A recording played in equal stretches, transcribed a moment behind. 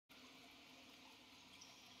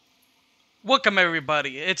Welcome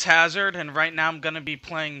everybody, it's Hazard, and right now I'm going to be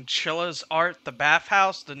playing Chilla's Art, the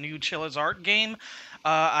Bathhouse, the new Chilla's Art game.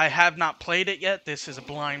 I have not played it yet. This is a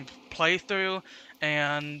blind playthrough,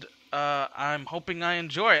 and I'm hoping I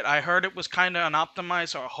enjoy it. I heard it was kind of unoptimized,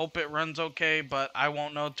 so I hope it runs okay, but I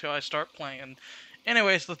won't know till I start playing.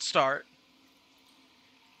 Anyways, let's start.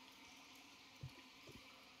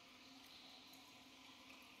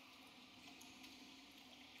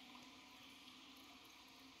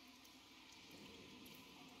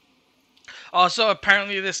 Also,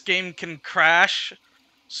 apparently this game can crash.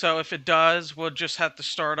 So if it does, we'll just have to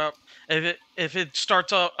start up. If it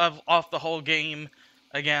starts off the whole game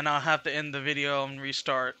again, I'll have to end the video and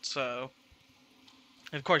restart. So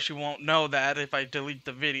of course you won't know that if I delete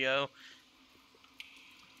the video.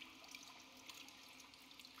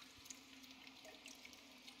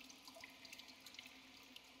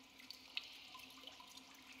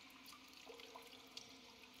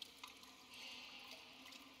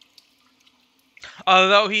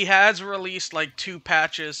 Although he has released like 2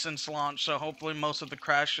 patches since launch, so hopefully most of the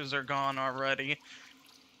crashes are gone already.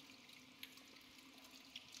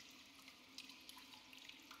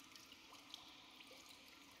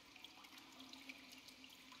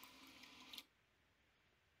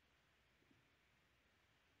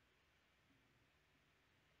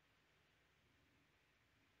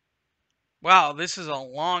 Wow, this is a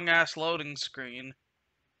long ass loading screen.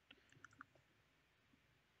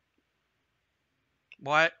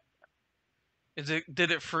 What? Did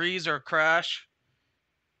it freeze or crash?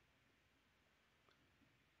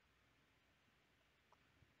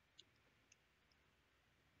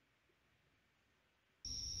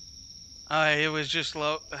 It was just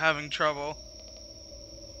having trouble.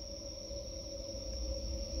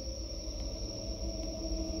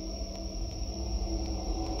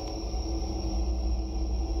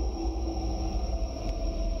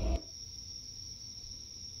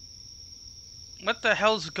 What the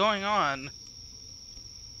hell's going on?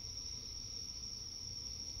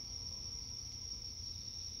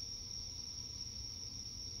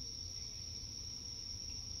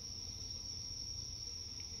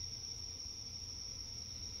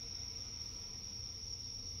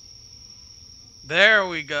 There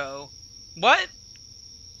we go. What?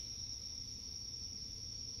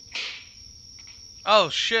 Oh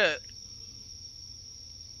shit.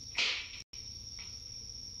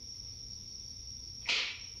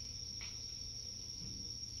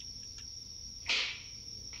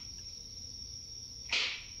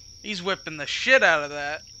 He's whipping the shit out of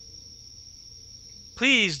that.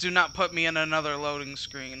 Please do not put me in another loading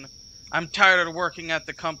screen. I'm tired of working at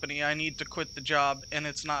the company. I need to quit the job, and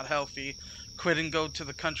it's not healthy. Quit and go to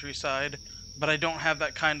the countryside. But I don't have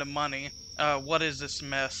that kind of money. What is this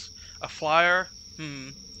mess? A flyer?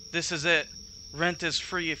 This is it. Rent is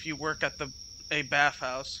free if you work at a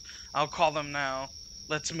bathhouse. I'll call them now.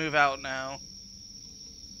 Let's move out now.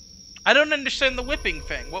 I don't understand the whipping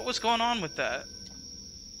thing. What was going on with that?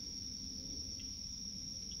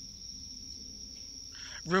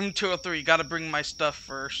 Room 203. Gotta bring my stuff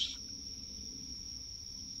first.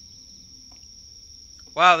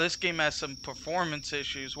 Wow, this game has some performance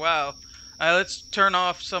issues. Wow. Alright, let's turn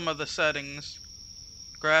off some of the settings.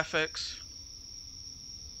 Graphics.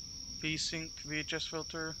 VSync, VHS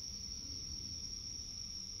filter.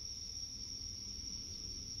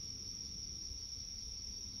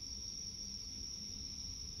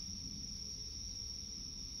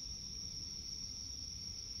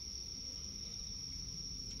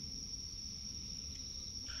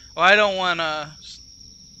 Well, I don't want to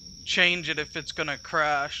change it if it's gonna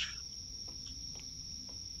crash.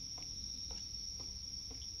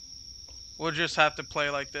 We'll just have to play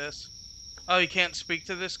like this. Oh, you can't speak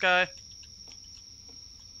to this guy?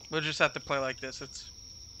 We'll just have to play like this.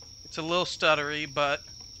 It's a little stuttery, but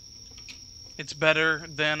it's better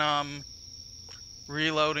than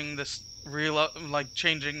reloading this like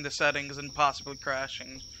changing the settings and possibly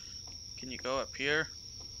crashing. Can you go up here?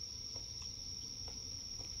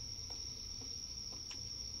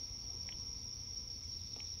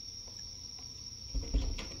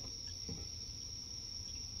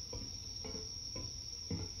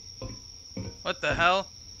 What the hell?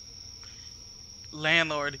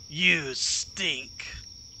 Landlord, you stink.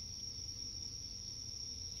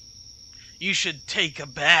 You should take a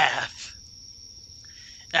bath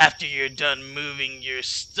after you're done moving your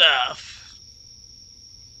stuff.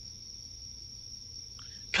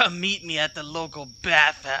 Come meet me at the local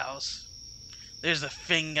bathhouse. There's a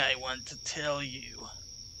thing I want to tell you.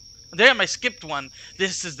 Damn, I skipped one.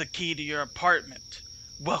 This is the key to your apartment.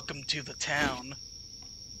 Welcome to the town.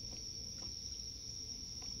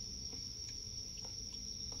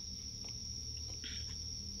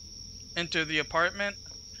 enter the apartment?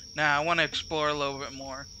 Nah, I want to explore a little bit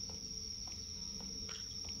more.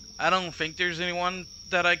 I don't think there's anyone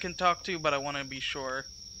that I can talk to, but I want to be sure.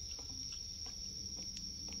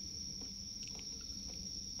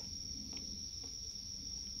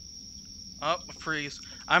 Oh, freeze.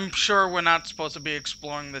 I'm sure we're not supposed to be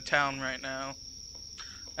exploring the town right now.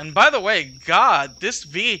 And by the way, God, this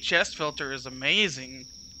VHS filter is amazing.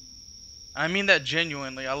 I mean that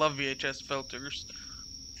genuinely. I love VHS filters.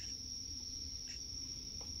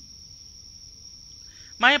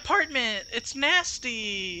 My apartment! It's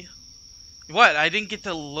nasty! What? I didn't get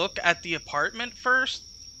to look at the apartment first?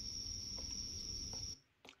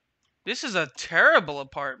 This is a terrible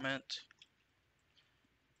apartment.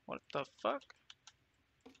 What the fuck?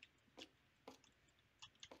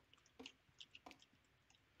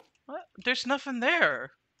 What? There's nothing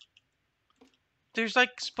there. There's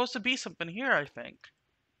like supposed to be something here, I think.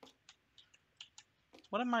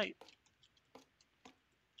 What am I...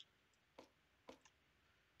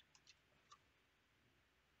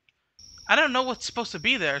 I don't know what's supposed to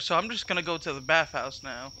be there, so I'm just gonna go to the bathhouse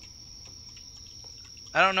now.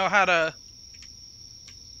 I don't know how to...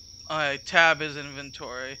 tab his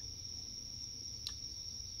inventory.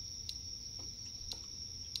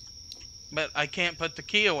 But I can't put the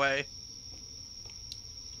key away.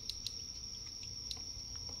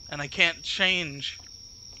 And I can't change.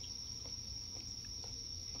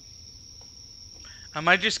 Am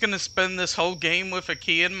I just gonna spend this whole game with a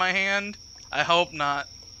key in my hand? I hope not.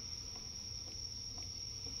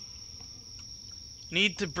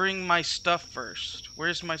 Need to bring my stuff first.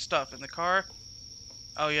 Where's my stuff? In the car?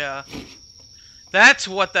 Oh yeah. That's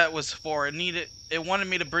what that was for. It wanted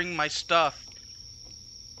me to bring my stuff.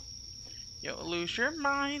 You'll lose your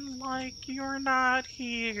mind like you're not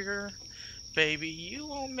here. Baby, you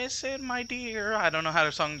won't miss it, my dear. I don't know how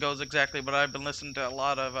the song goes exactly, but I've been listening to a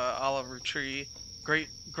lot of Oliver Tree.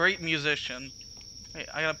 Great musician. Wait,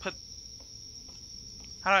 I gotta put...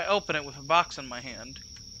 How do I open it with a box in my hand?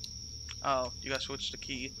 Oh, you gotta switch the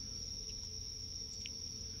key.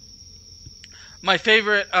 My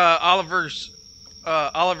favorite Oliver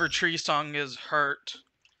Tree song is Hurt.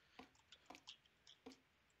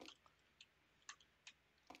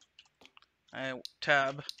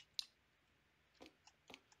 Tab.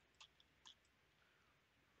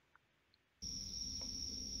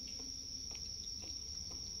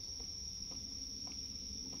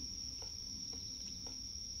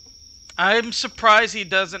 I'm surprised he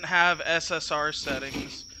doesn't have SSR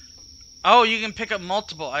settings. Oh, you can pick up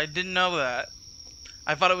multiple. I didn't know that.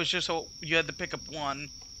 I thought it was just you had to pick up one.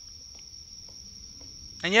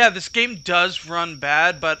 And yeah, this game does run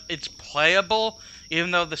bad, but it's playable,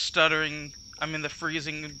 even though the stuttering, the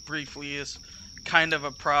freezing briefly is kind of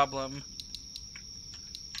a problem.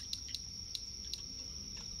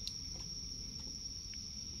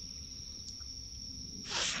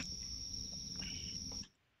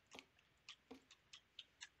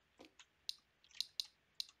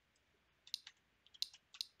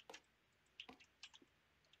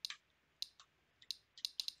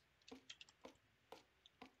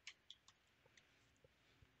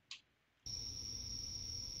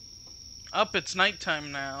 It's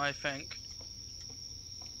nighttime now, I think.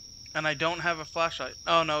 And I don't have a flashlight.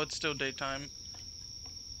 Oh no, it's still daytime.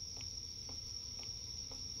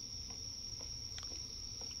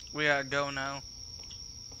 We gotta go now.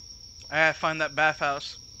 I gotta find that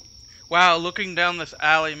bathhouse. Wow, looking down this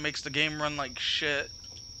alley makes the game run like shit.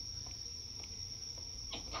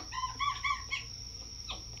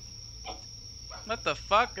 What the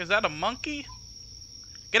fuck? Is that a monkey?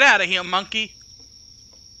 Get out of here, monkey!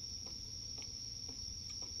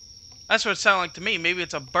 That's what it sounded like to me. Maybe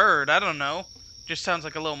it's a bird. I don't know. Just sounds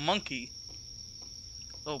like a little monkey.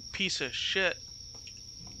 Little piece of shit.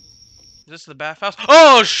 Is this the bathhouse?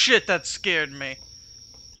 Oh shit, that scared me.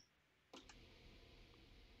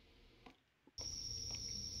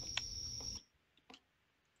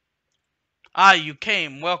 Ah, you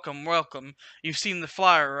came. Welcome, welcome. You've seen the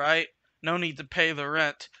flyer, right? No need to pay the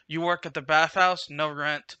rent. You work at the bathhouse? No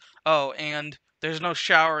rent. Oh, and there's no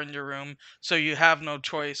shower in your room, so you have no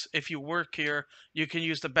choice. If you work here, you can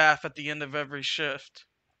use the bath at the end of every shift.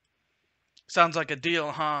 Sounds like a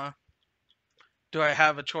deal, huh? Do I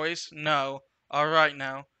have a choice? No. Alright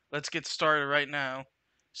now. Let's get started right now.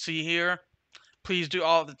 See here? Please do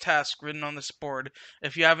all of the tasks written on this board.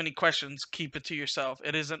 If you have any questions, keep it to yourself.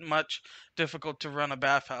 It isn't much difficult to run a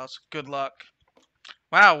bathhouse. Good luck.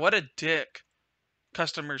 Wow, what a dick.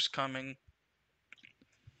 Customers coming.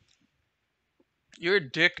 You're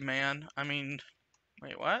a dick, man.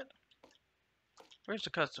 Wait, what? Where's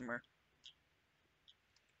the customer?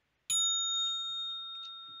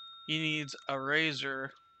 He needs a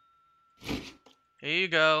razor. Here you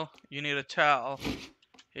go. You need a towel.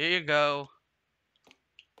 Here you go.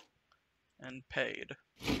 And paid.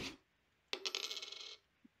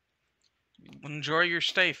 Enjoy your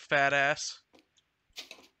stay, fat ass.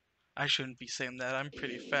 I shouldn't be saying that. I'm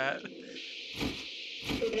pretty fat.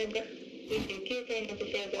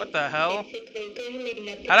 What the hell?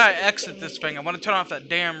 How do I exit this thing? I want to turn off that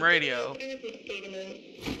damn radio.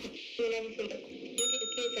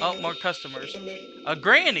 Oh, more customers. A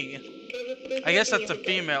granny. I guess that's a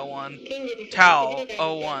female one. Towel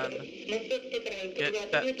 01.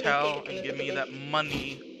 Get that towel and give me that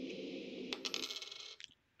money.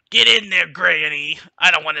 Get in there, granny. I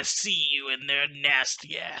don't want to see you in there,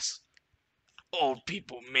 nasty ass. Old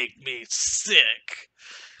people make me sick.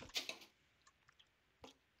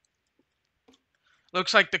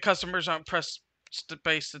 Looks like the customers aren't pressed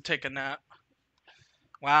space to take a nap.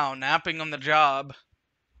 Wow, napping on the job.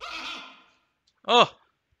 Oh!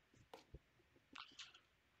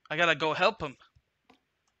 I gotta go help him.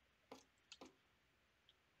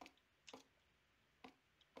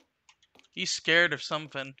 He's scared of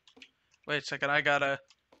something. Wait a second, I gotta...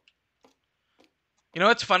 You know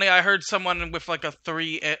what's funny? I heard someone with like a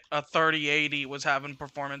 3080 was having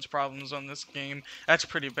performance problems on this game. That's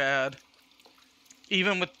pretty bad.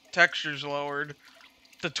 Even with textures lowered.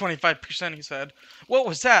 The 25% he said. What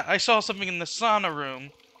was that? I saw something in the sauna room.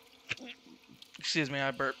 Excuse me,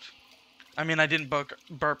 I burped. I mean, I didn't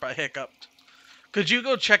burp, I hiccuped. Could you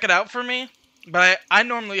go check it out for me? But I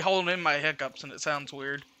normally hold in my hiccups and it sounds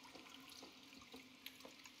weird.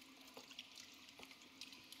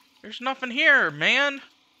 There's nothing here, man.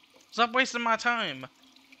 Stop wasting my time.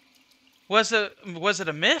 Was it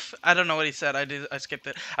a myth? I don't know what he said. I skipped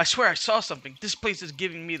it. I swear I saw something. This place is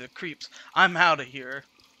giving me the creeps. I'm out of here.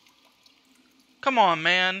 Come on,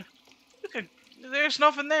 man. There's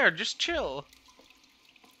nothing there. Just chill.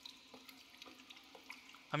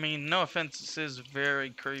 I mean, no offense, this is very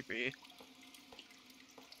creepy.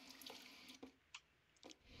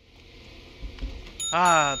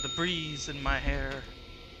 Ah, the breeze in my hair.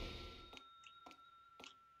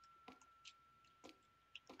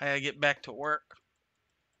 I gotta get back to work.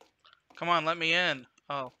 Come on, let me in.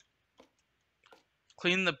 Oh.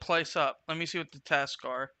 Clean the place up. Let me see what the tasks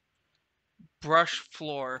are. Brush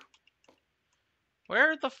floor.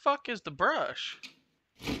 Where the fuck is the brush?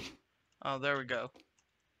 Oh, there we go.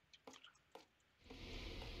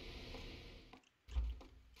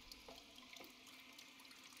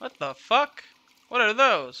 What the fuck? What are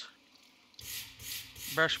those?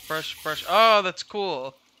 Brush, brush, brush. Oh, that's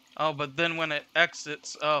cool. Oh, but then when it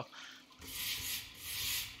exits, oh.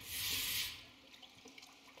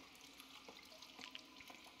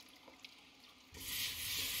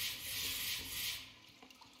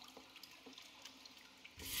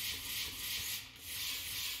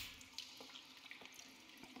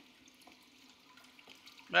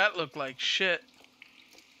 That looked like shit.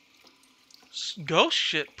 Ghost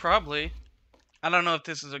shit, probably. I don't know if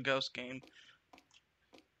this is a ghost game.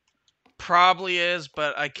 Probably is,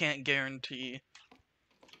 but I can't guarantee.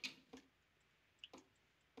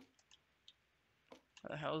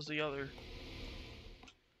 What the hell's the other?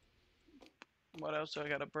 What else do I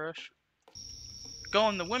gotta brush? Go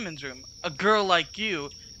in the women's room. A girl like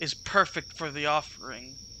you is perfect for the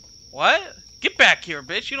offering. What? Get back here,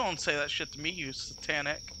 bitch. You don't say that shit to me, you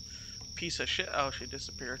satanic piece of shit. Oh, she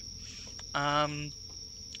disappeared.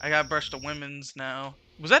 I gotta brush the women's now.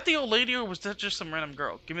 Was that the old lady or was that just some random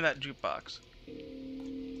girl? Give me that jukebox.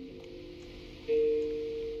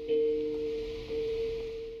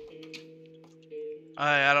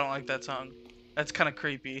 I don't like that song. That's kind of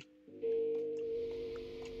creepy.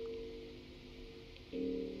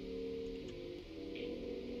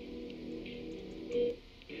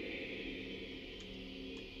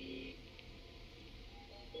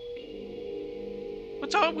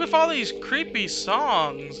 What's up with all these creepy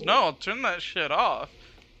songs? No, turn that shit off.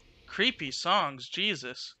 Creepy songs,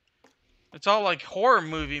 Jesus. It's all like horror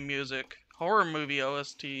movie music. Horror movie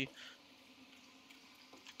OST.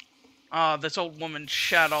 Ah, this old woman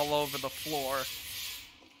shat all over the floor.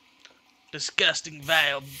 Disgusting,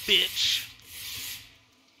 vile bitch.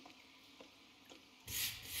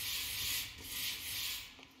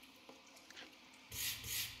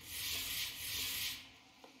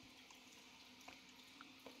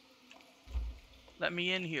 Let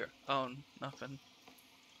me in here. Oh, nothing.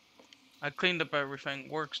 I cleaned up everything.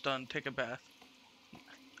 Work's done. Take a bath.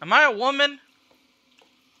 Am I a woman?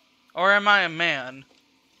 Or am I a man?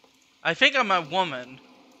 I think I'm a woman.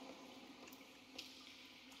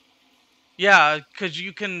 Yeah, because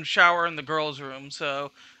you can shower in the girls' room,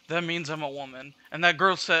 so That means I'm a woman. And that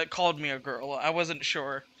girl called me a girl. I wasn't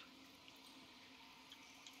sure.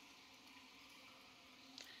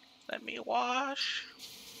 Let me wash.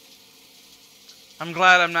 I'm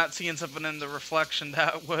glad I'm not seeing something in the reflection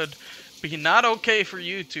that would be not okay for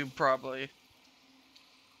YouTube, probably.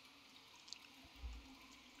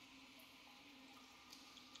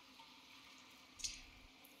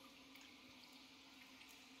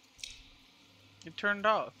 It turned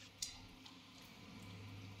off.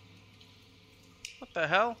 What the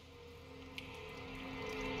hell?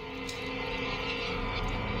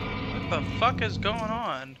 What the fuck is going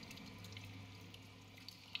on?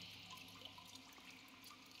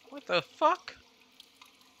 What the fuck?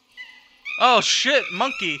 Oh shit,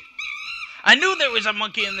 monkey. I knew there was a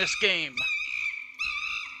monkey in this game.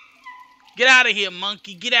 Get out of here,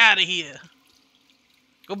 monkey. Get out of here.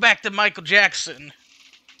 Go back to Michael Jackson.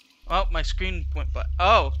 Oh, my screen went black.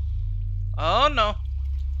 Oh. Oh no.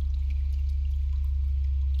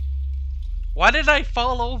 Why did I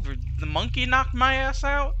fall over? The monkey knocked my ass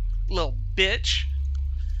out? Little bitch.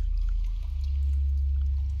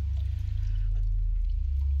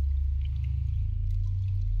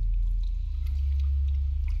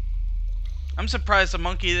 I'm surprised the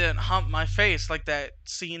monkey didn't hump my face like that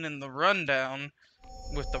scene in the rundown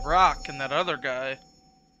with The Rock and that other guy.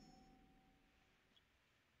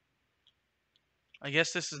 I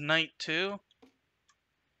guess this is night 2.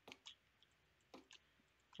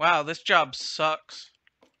 Wow, this job sucks.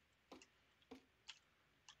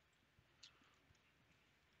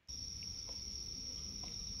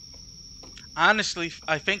 Honestly,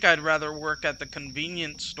 I think I'd rather work at the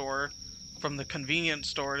convenience store from the convenience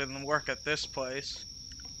store than work at this place.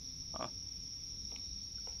 Huh.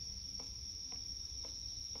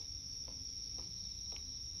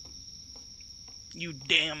 You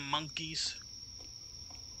damn monkeys.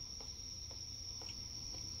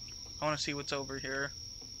 I want to see what's over here.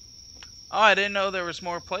 Oh, I didn't know there was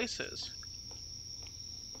more places.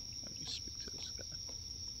 Let me speak to this guy.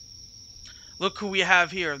 Look who we have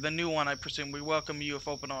here, the new one, I presume. We welcome you with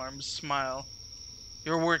open arms. Smile.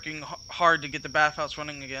 You're working hard to get the bathhouse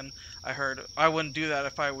running again, I heard. I wouldn't do that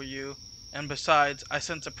if I were you. And besides, I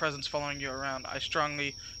sense a presence following you around. I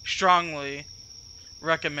strongly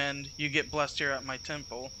recommend you get blessed here at my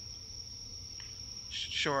temple.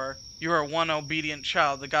 Sure. You are one obedient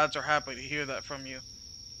child. The gods are happy to hear that from you.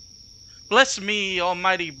 Bless me,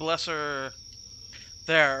 almighty blesser.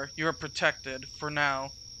 There, you are protected. For now.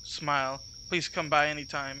 Smile. Please come by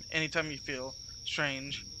anytime you feel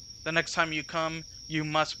strange. The next time you come, you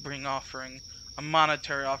must bring offering. A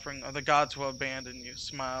monetary offering, or the gods will abandon you.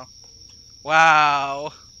 Smile.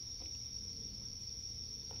 Wow.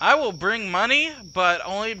 I will bring money, but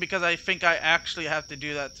only because I think I actually have to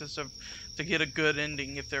do that to get a good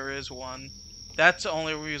ending if there is one. That's the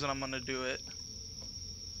only reason I'm gonna do it.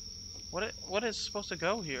 What is supposed to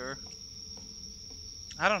go here?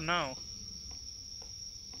 I don't know.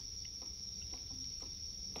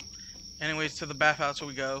 Anyways, to the bathhouse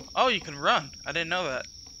we go. Oh, you can run. I didn't know that.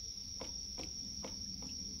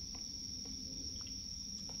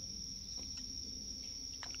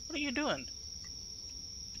 What are you doing?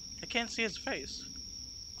 I can't see his face.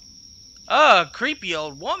 Ugh, creepy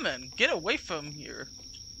old woman. Get away from here.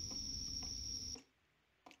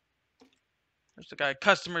 There's the guy.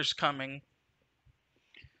 Customers coming.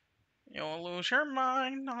 You'll lose your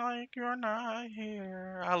mind like you're not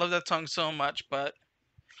here. I love that song so much, but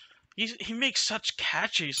he makes such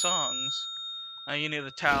catchy songs. Oh, you need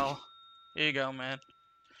a towel. Here you go, man.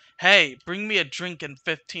 Hey, bring me a drink in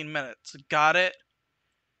 15 minutes. Got it?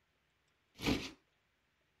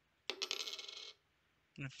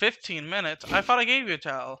 In 15 minutes? I thought I gave you a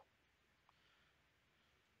towel.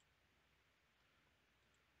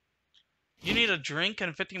 You need a drink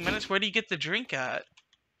in 15 minutes? Where do you get the drink at?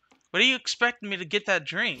 Where do you expect me to get that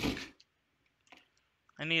drink?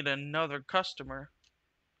 I need another customer.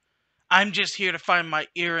 I'm just here to find my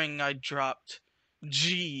earring I dropped.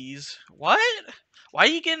 Jeez. What? Why are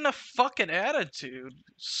you getting a fucking attitude,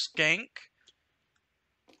 skank?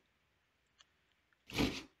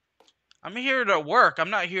 I'm here to work. I'm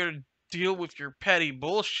not here to deal with your petty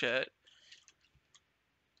bullshit.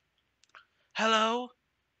 Hello?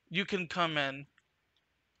 You can come in.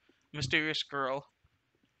 Mysterious girl.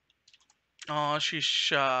 Oh, she's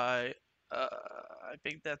shy. I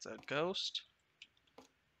think that's a ghost.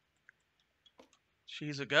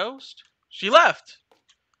 She's a ghost? She left!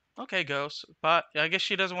 Okay, ghost. But I guess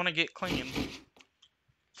she doesn't want to get clean.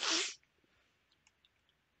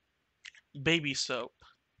 Baby soap.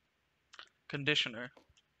 Conditioner.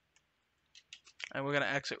 And we're gonna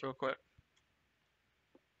exit real quick.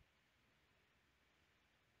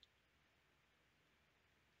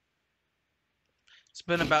 It's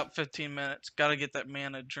been about 15 minutes. Gotta get that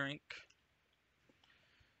man a drink.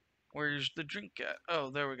 Where's the drink at? Oh,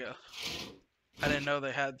 there we go. I didn't know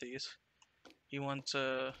they had these. He wants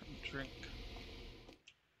a drink.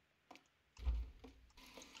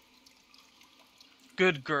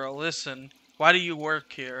 Good girl, listen. Why do you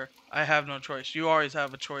work here? I have no choice. You always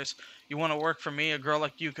have a choice. You want to work for me? A girl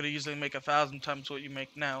like you could easily make 1,000 times what you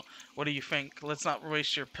make now. What do you think? Let's not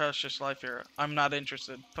waste your precious life here. I'm not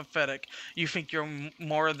interested. Pathetic. You think you're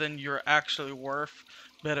more than you're actually worth?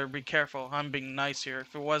 Better be careful. I'm being nice here.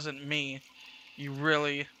 If it wasn't me, you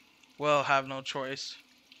really will have no choice.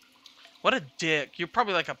 What a dick. You're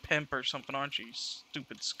probably like a pimp or something, aren't you, you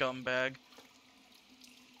stupid scumbag?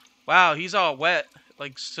 Wow, he's all wet.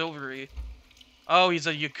 Like silvery. Oh, he's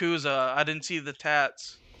a Yakuza. I didn't see the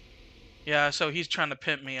tats. Yeah, so he's trying to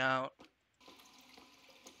pimp me out.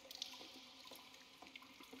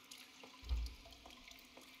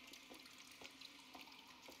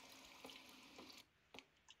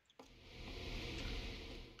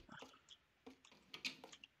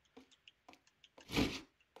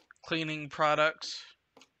 Cleaning products.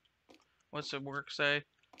 What's the work say?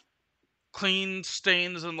 Clean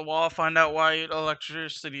stains in the wall. Find out why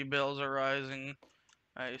electricity bills are rising.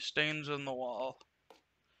 Alright, stains in the wall.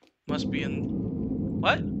 Must be in...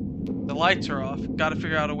 What? The lights are off. Gotta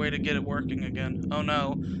figure out a way to get it working again. Oh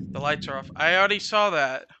no, the lights are off. I already saw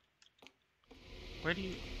that. Where do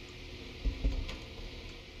you...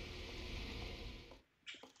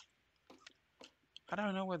 I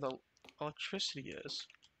don't know where the electricity is.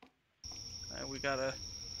 Alright, we gotta...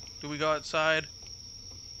 Do we go outside?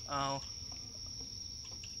 Oh.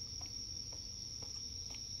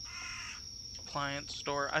 Appliance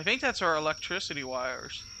store. I think that's our electricity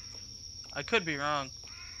wires. I could be wrong.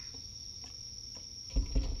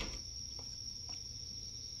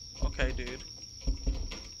 Okay, dude.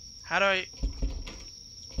 How do I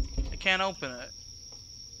can't open it.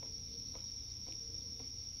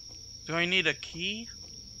 Do I need a key?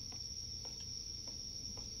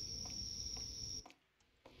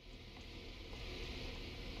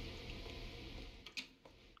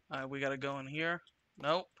 We gotta go in here.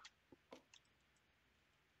 Nope.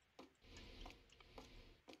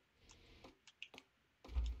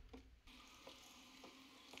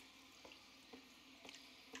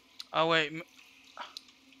 Oh wait,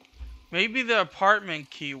 maybe the apartment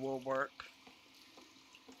key will work.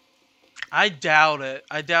 I doubt it.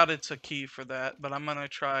 I doubt it's a key for that, but I'm gonna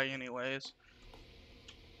try anyways.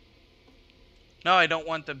 No, I don't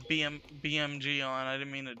want the BMG on. I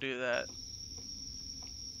didn't mean to do that.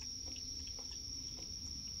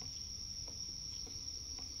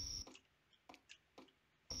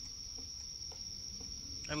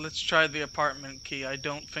 And let's try the apartment key. I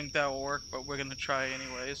don't think that will work, but we're gonna try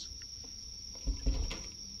anyways.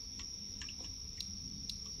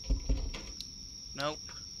 Nope.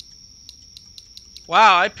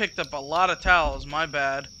 Wow, I picked up a lot of towels. My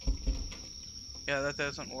bad. Yeah, that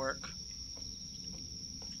doesn't work.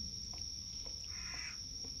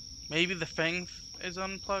 Maybe the thing is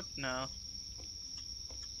unplugged? No.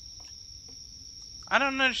 I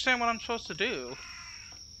don't understand what I'm supposed to do.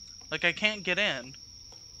 Like, I can't get in.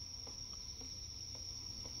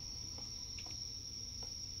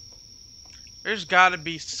 There's gotta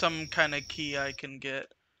be some kind of key I can get.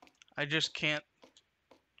 I just can't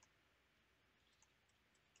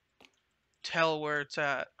tell where it's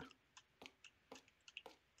at.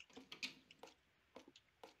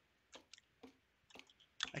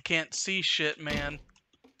 I can't see shit, man.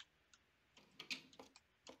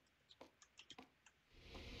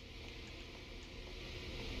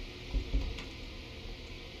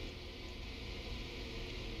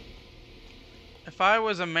 If I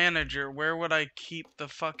was a manager, where would I keep the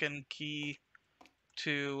fucking key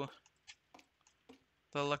to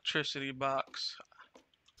the electricity box?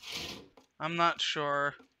 I'm not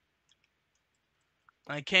sure.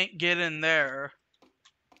 I can't get in there.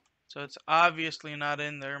 So it's obviously not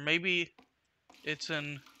in there. Maybe it's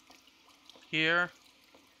in here.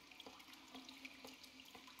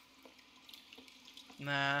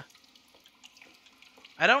 Nah.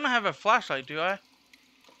 I don't have a flashlight, do I?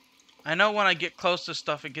 I know when I get close to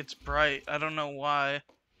stuff it gets bright. I don't know why.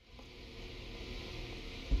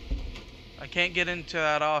 I can't get into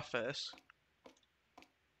that office.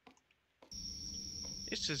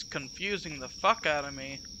 This is confusing the fuck out of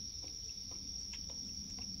me.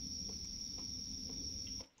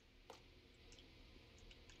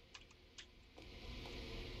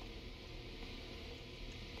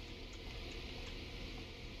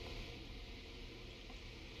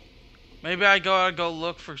 Maybe I gotta go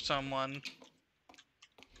look for someone.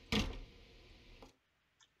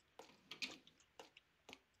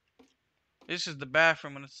 This is the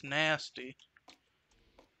bathroom and it's nasty.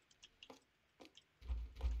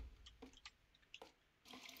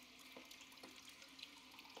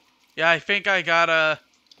 Yeah, I think I gotta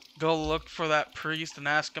go look for that priest and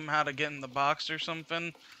ask him how to get in the box or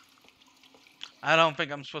something. I don't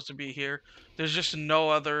think I'm supposed to be here. There's just no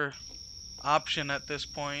other option at this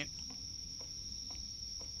point.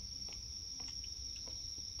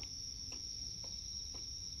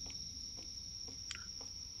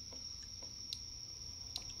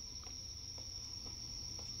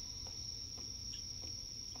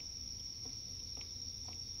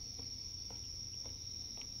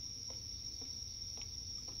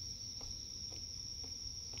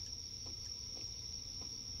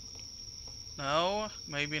 No,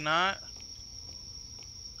 maybe not.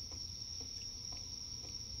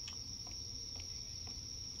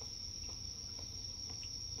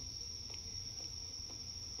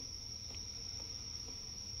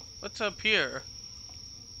 What's up here?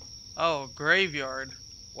 Oh, graveyard.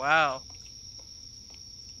 Wow.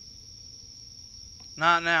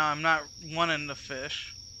 Not now. I'm not wanting to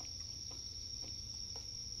fish.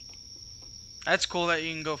 That's cool that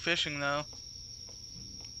you can go fishing, though.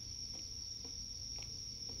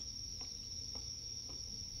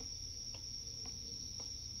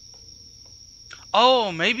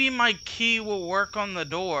 Oh, maybe my key will work on the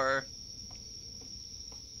door.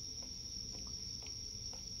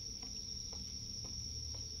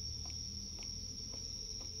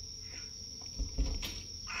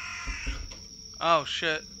 Oh,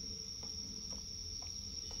 shit.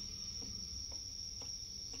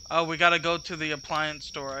 Oh, we gotta go to the appliance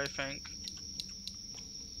store, I think.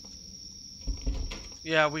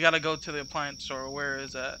 Yeah, we gotta go to the appliance store. Where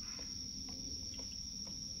is that?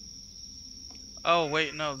 Oh,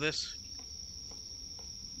 wait, no, this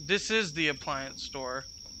is the appliance store.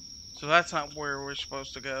 So that's not where we're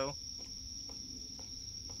supposed to go.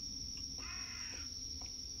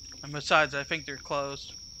 And besides, I think they're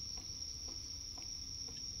closed.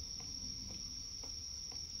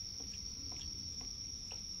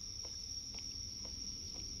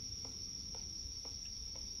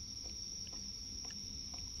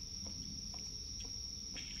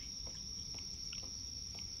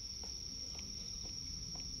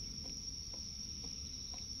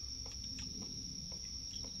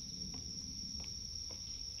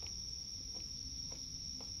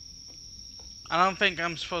 I don't think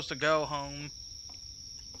I'm supposed to go home.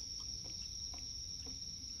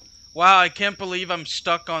 Wow, I can't believe I'm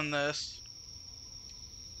stuck on this.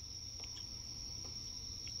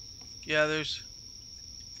 Yeah, there's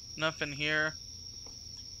nothing here.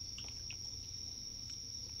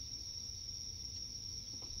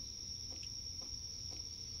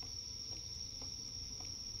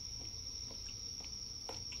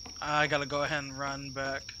 I gotta go ahead and run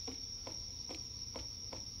back.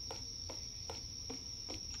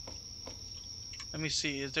 Let me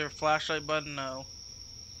see, is there a flashlight button? No.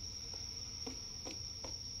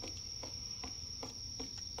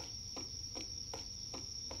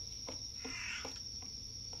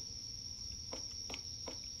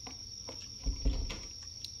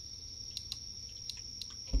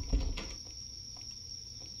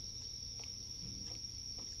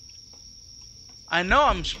 I know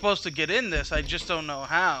I'm supposed to get in this, I just don't know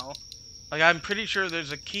how. Like, I'm pretty sure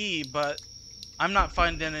there's a key, but I'm not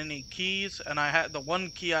finding any keys, and the one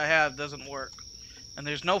key I have doesn't work. And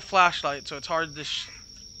there's no flashlight, so it's hard to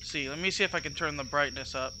see. Let me see if I can turn the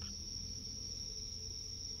brightness up.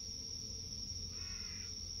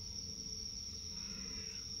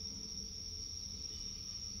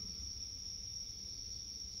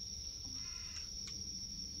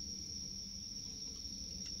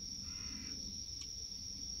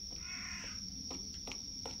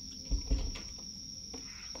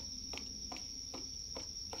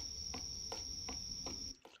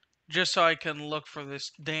 Just so I can look for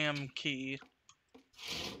this damn key.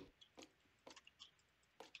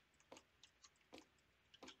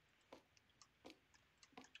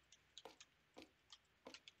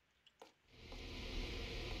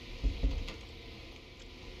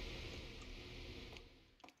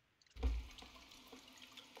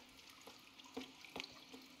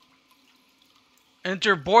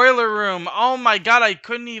 Enter boiler room. Oh my god, I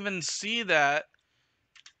couldn't even see that.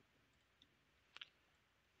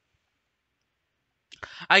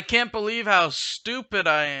 I can't believe how stupid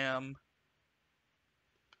I am.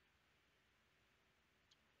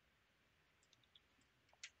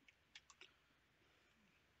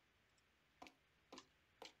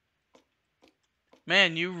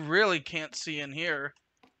 Man, you really can't see in here.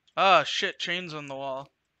 Oh shit, chains on the wall.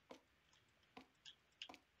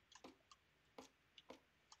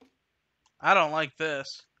 I don't like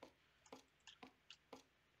this.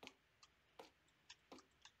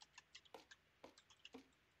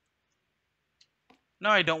 No,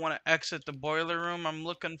 I don't want to exit the boiler room. I'm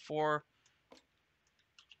looking for...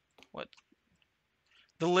 What?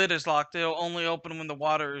 The lid is locked. It'll only open when the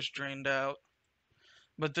water is drained out.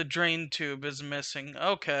 But the drain tube is missing.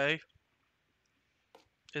 Okay.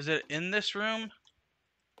 Is it in this room?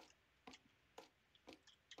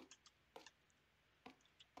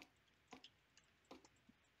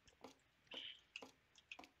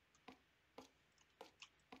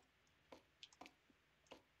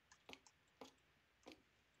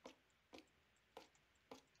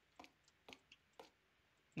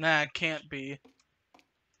 Nah, it can't be.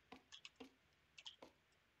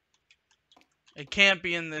 It can't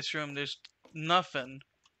be in this room. There's nothing.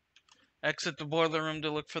 Exit the boiler room to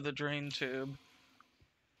look for the drain tube.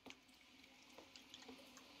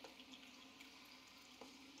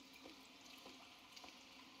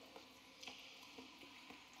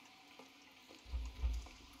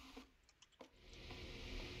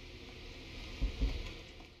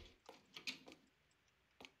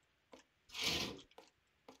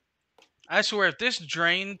 I swear, if this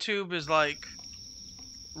drain tube is like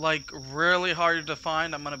really hard to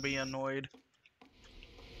find, I'm gonna be annoyed.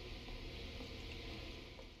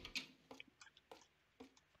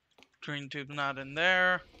 Drain tube not in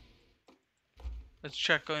there. Let's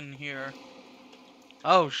check in here.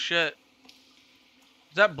 Oh shit.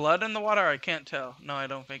 Is that blood in the water? I can't tell. No, I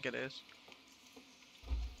don't think it is.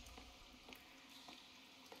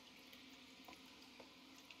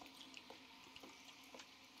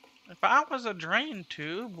 If I was a drain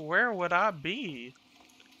tube, where would I be?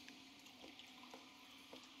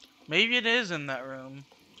 Maybe it is in that room.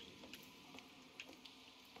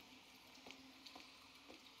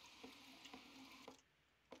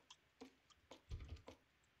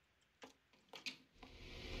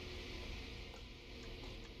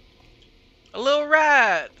 A little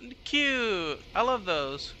rat! Cute! I love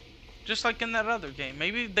those. Just like in that other game.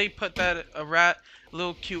 Maybe they put that, a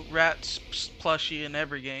little cute rat plushie in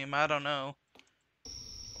every game. I don't know.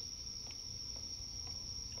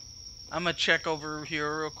 I'm gonna check over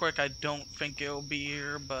here real quick. I don't think it'll be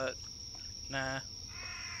here, but nah.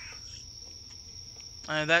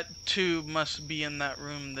 That tube must be in that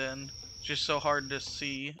room then. Just so hard to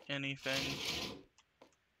see anything.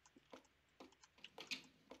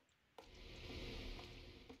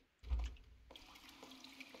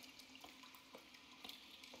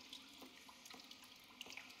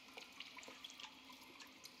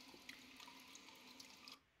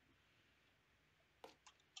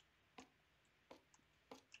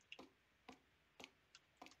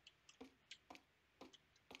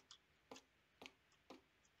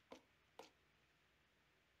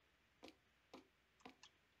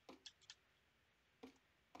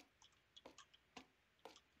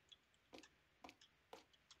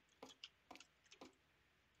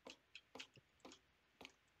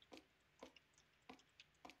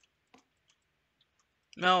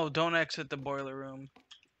 No, don't exit the boiler room.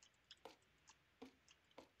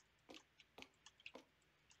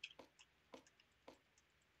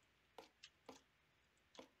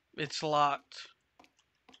 It's locked.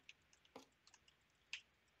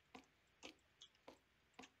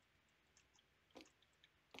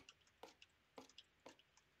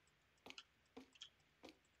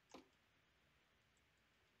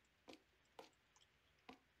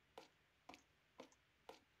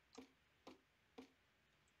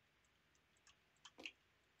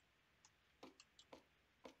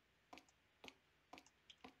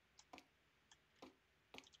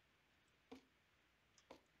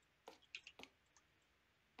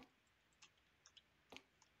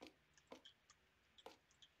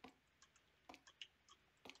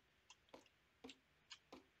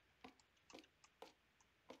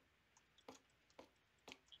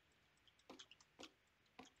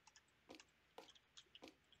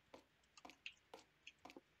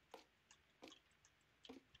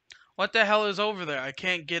 What the hell is over there? I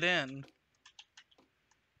can't get in.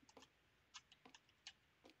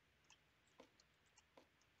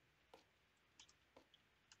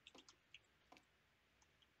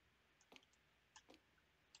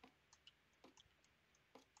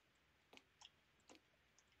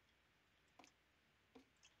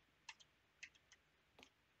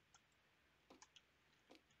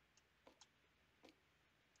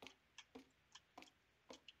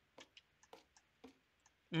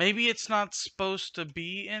 Maybe it's not supposed to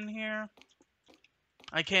be in here?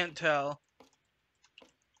 I can't tell.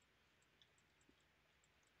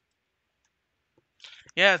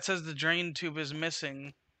 Yeah, it says the drain tube is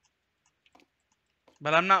missing.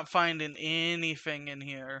 But I'm not finding anything in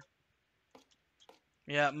here.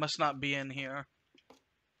 Yeah, it must not be in here.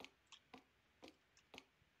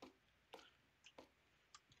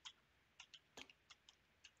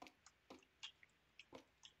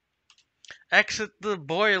 Exit the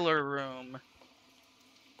boiler room.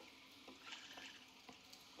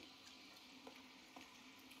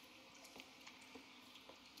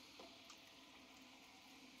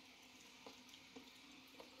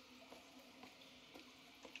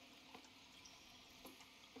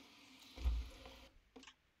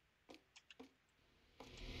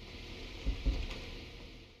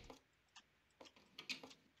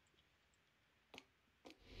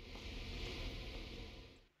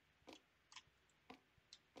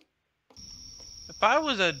 If I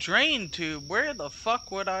was a drain tube, where the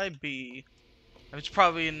fuck would I be? It's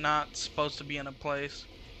probably not supposed to be in a place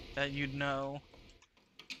that you'd know.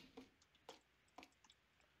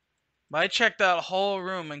 But I checked that whole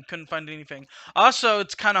room and couldn't find anything. Also,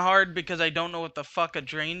 it's kind of hard because I don't know what the fuck a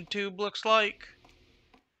drain tube looks like.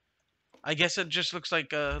 I guess it just looks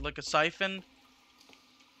like a siphon,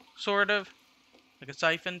 sort of, like a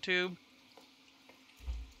siphon tube.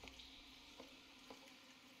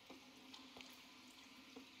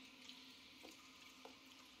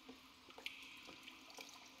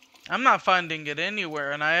 I'm not finding it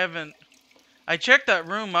anywhere, and I haven't. I checked that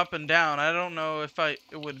room up and down. I don't know if it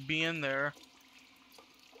would be in there.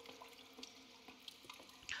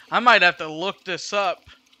 I might have to look this up.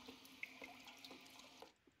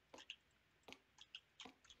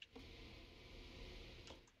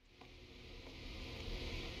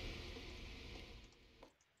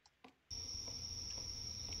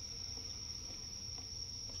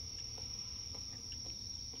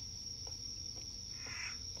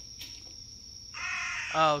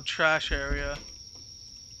 Oh, trash area.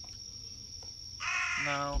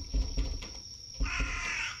 No.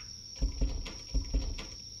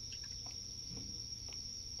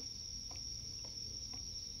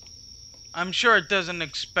 I'm sure it doesn't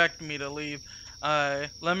expect me to leave.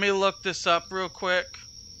 Let me look this up real quick.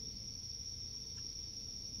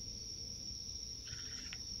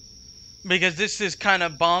 Because this is kind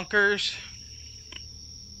of bonkers.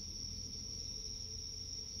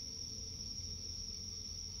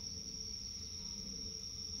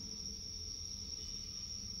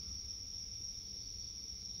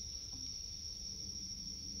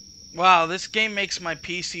 Wow, this game makes my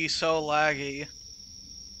PC so laggy.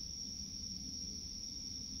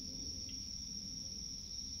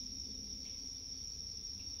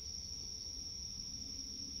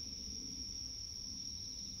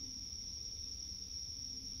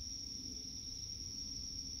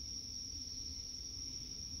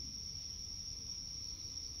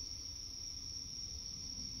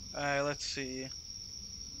 Alright, let's see.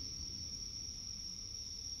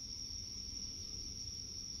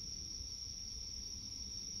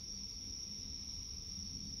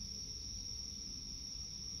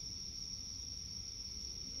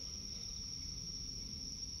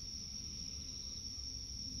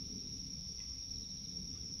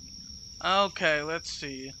 Okay, let's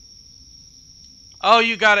see. Oh,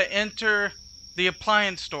 you gotta enter the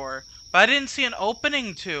appliance store. But I didn't see an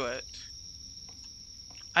opening to it.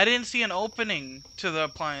 I didn't see an opening to the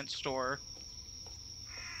appliance store.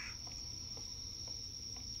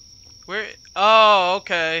 Where? Oh,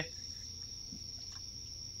 okay.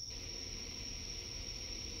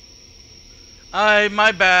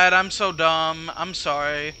 My bad. I'm so dumb. I'm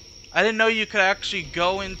sorry. I didn't know you could actually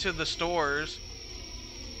go into the stores.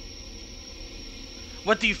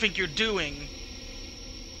 What do you think you're doing?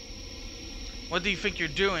 What do you think you're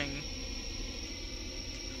doing?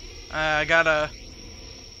 I gotta...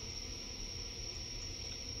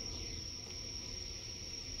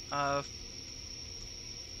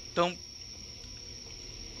 Don't...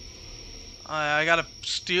 I gotta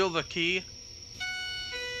steal the key.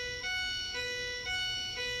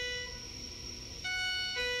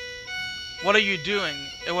 What are you doing?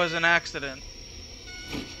 It was an accident.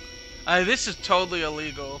 This is totally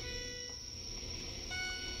illegal.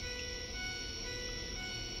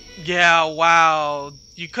 Yeah, wow.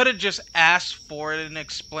 You could have just asked for it and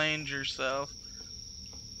explained yourself.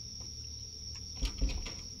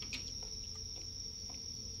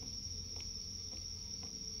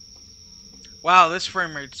 Wow, this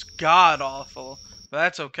frame rate's god awful. But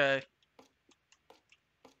that's okay.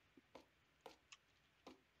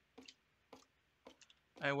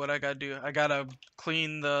 Hey, what I gotta do? I gotta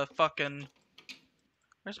clean the fucking...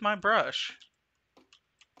 Where's my brush?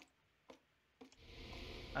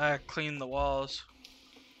 I clean the walls.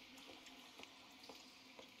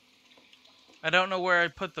 I don't know where I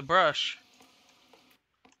put the brush.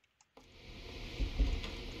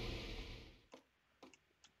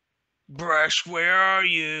 Brush, where are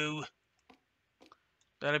you?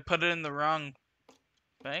 Did I put it in the wrong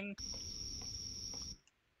thing?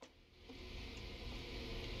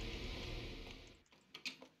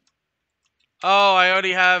 Oh, I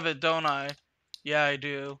already have it, don't I? Yeah, I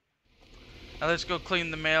do. Now let's go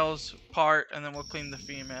clean the males part, and then we'll clean the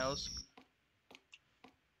females.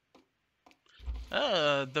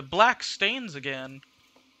 The black stains again.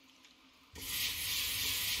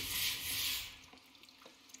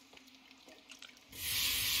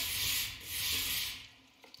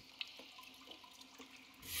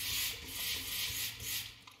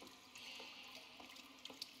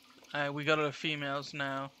 Alright, we go to the females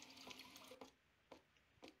now.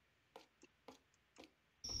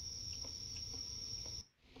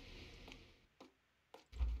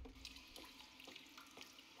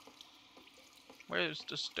 Where's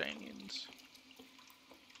the stains?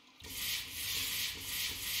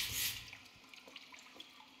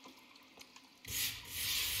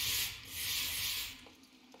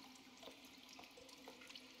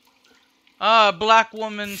 Black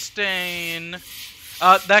woman stain.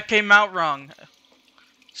 That came out wrong.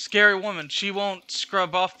 Scary woman. She won't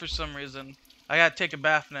scrub off for some reason. I gotta take a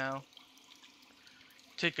bath now.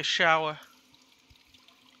 Take a shower.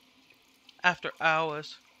 After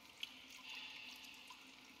hours.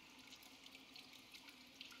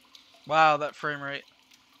 Wow, that frame rate.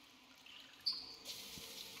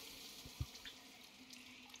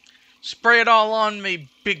 Spray it all on me,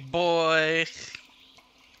 big boy.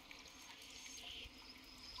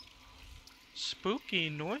 Spooky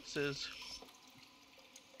noises.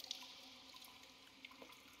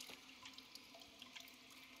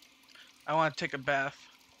 I want to take a bath.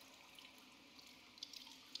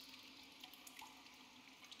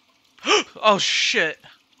 Oh shit.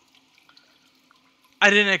 I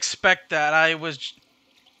didn't expect that. Was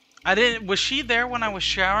she there when I was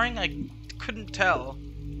showering? I couldn't tell.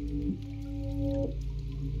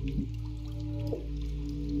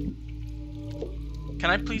 Can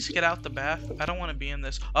I please get out the bath? I don't want to be in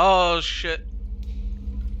this. Oh shit.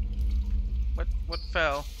 What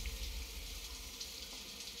fell?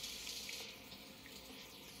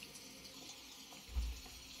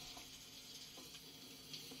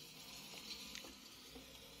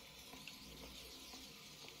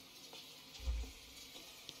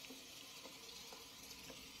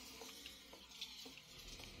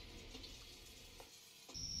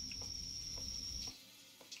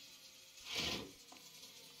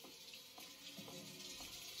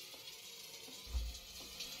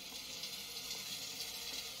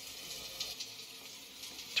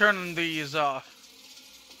 Turning these off.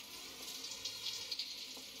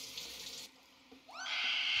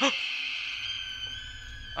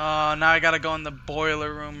 Now I gotta go in the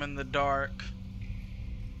boiler room in the dark.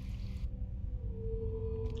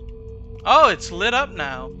 Oh, it's lit up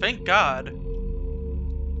now. Thank God.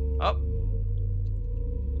 Oh.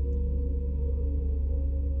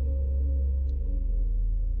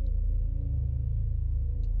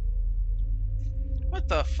 What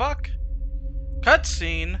the fuck?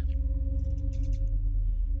 Cutscene?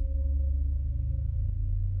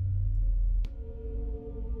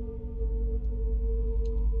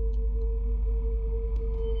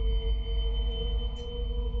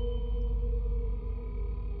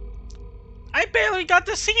 I barely got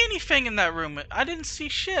to see anything in that room. I didn't see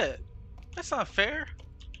shit. That's not fair.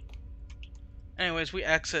 Anyways, we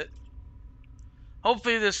exit.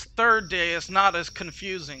 Hopefully this third day is not as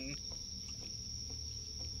confusing.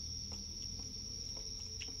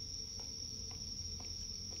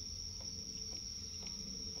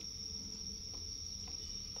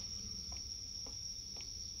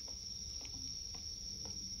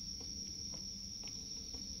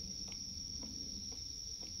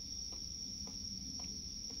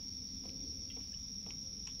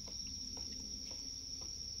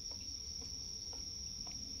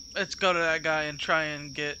 Let's go to that guy and try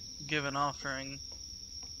and give an offering.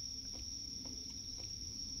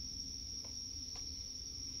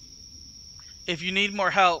 If you need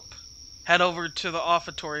more help, head over to the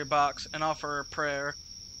offertory box and offer a prayer.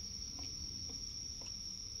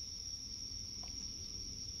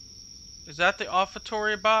 Is that the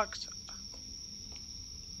offertory box?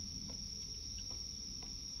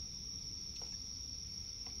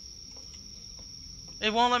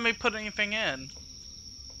 It won't let me put anything in.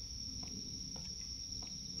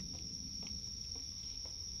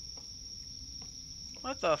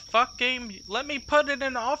 What the fuck, game? Let me put it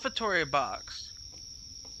in the offertory box.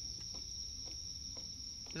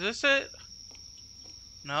 Is this it?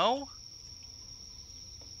 No?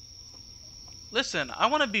 Listen, I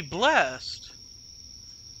want to be blessed.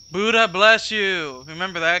 Buddha bless you.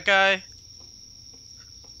 Remember that guy?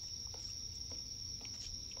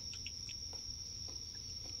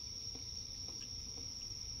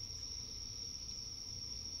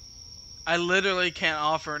 I literally can't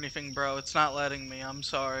offer anything, bro. It's not letting me. I'm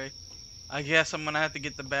sorry. I guess I'm gonna have to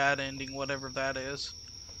get the bad ending, whatever that is.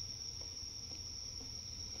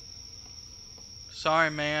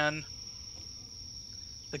 Sorry, man.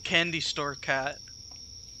 The candy store cat.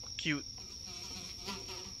 Cute.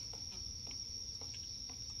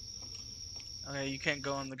 Okay, you can't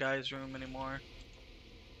go in the guy's room anymore.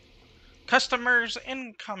 Customers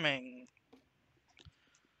incoming.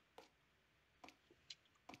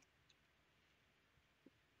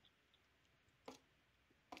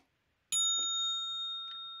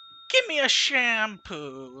 Give me a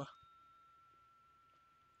shampoo.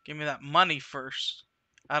 Give me that money first.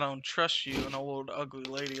 I don't trust you, an old ugly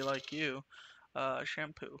lady like you.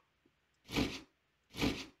 Shampoo.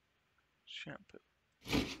 Shampoo.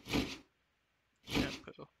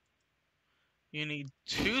 Shampoo. You need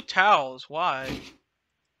 2 towels. Why?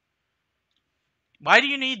 Why do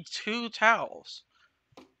you need 2 towels?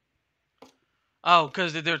 Oh,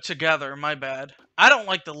 because they're together. My bad. I didn't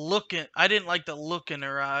like the look in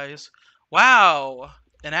her eyes. Wow.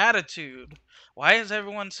 An attitude. Why is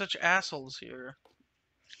everyone such assholes here?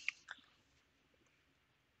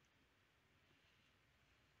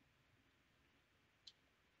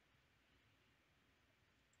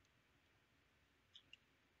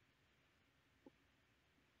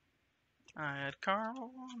 I had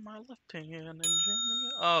Carl on my left hand and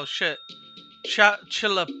Jimmy. Oh shit.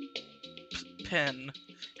 Chilla pen.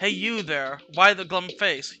 Hey you there. Why the glum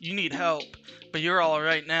face? You need help. But you're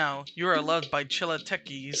alright now. You are loved by Chilla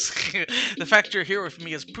techies. The fact you're here with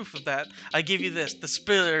me is proof of that. I give you this, the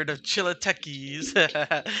spirit of Chilla techies.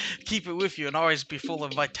 Keep it with you and always be full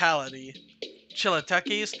of vitality. Chilla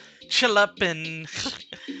techies? Chillapin.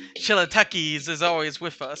 Chilla techies is always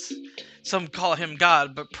with us. Some call him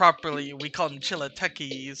God, but properly we call him Chilla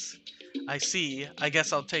techies. I see. I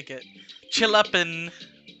guess I'll take it. Chillapin.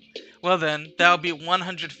 Well then, that'll be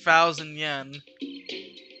 100,000 yen.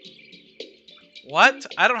 What?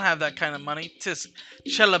 I don't have that kind of money. Tis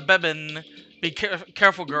Chillabebin. Be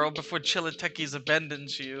careful, girl, before Chillatekis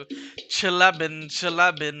abandons you.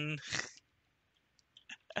 Chillabin.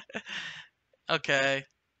 Okay.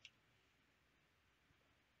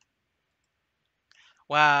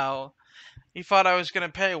 Wow. You thought I was gonna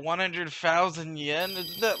pay 100,000 yen?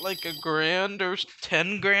 Isn't that like a grand or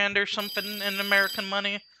 10 grand or something in American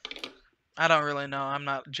money? I don't really know. I'm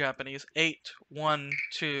not Japanese.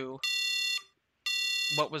 812.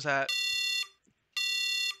 What was that?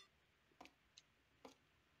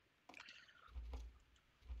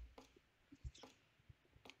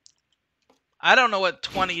 I don't know what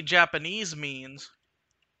 20 Japanese means.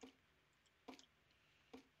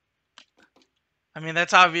 I mean,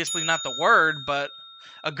 that's obviously not the word, but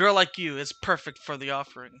a girl like you is perfect for the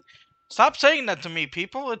offering. Stop saying that to me,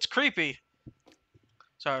 people. It's creepy.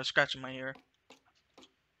 Sorry, I was scratching my ear.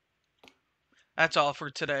 That's all for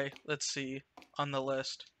today. Let's see on the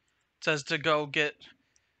list. It says to go get...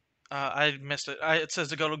 I missed it. It says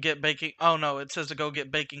to go to get baking... Oh, no. It says to go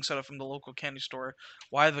get baking soda from the local candy store.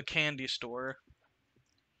 Why the candy store?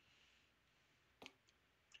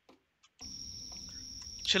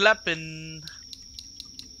 Chilepin.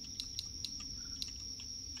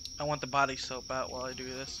 I want the body soap out while I do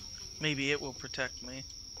this. Maybe it will protect me.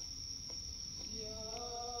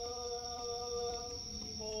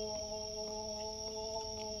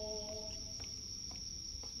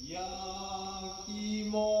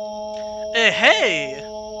 Hey, hey!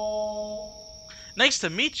 Nice to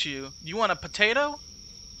meet you. You want a potato?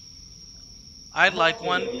 I'd like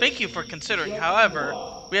one. Thank you for considering. However,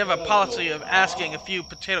 we have a policy of asking a few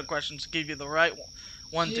potato questions to give you the right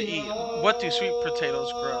one to eat. What do sweet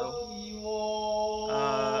potatoes grow?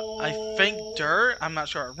 I think dirt? I'm not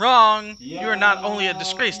sure. Wrong! You are not only a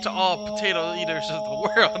disgrace to all potato eaters of the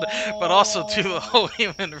world, but also to the whole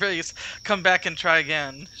human race. Come back and try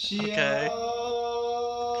again. Okay.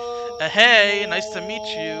 Hey, nice to meet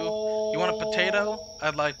you. You want a potato?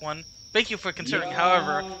 I'd like one. Thank you for considering.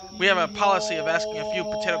 However, we have a policy of asking a few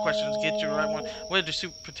potato questions to get you the right one. Where do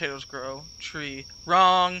sweet potatoes grow? Tree.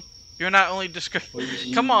 Wrong. You're not only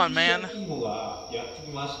disgrace. Come on, man.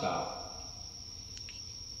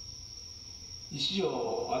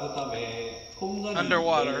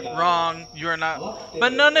 Underwater. Wrong. You are not.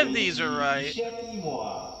 But none of these are right.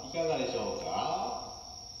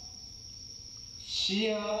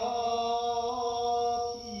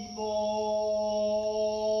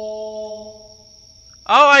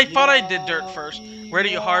 Oh, I thought I did dirt first. Where do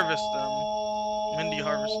you harvest them? When do you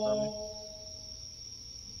harvest them?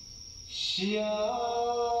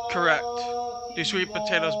 Correct. Do sweet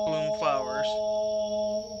potatoes bloom flowers?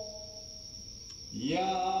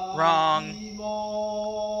 Wrong.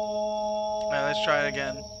 Alright, let's try it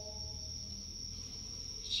again.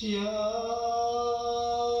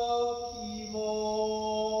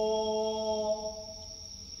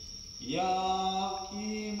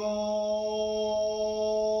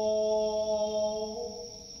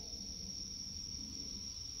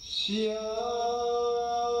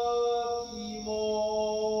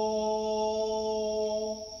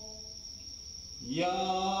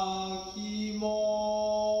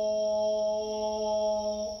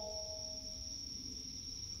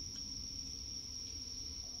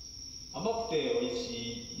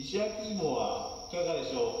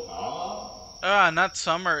 Not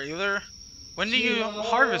summer either. When do you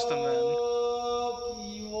harvest them then?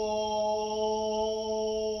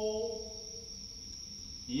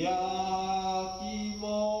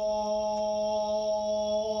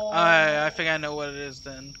 I think I know what it is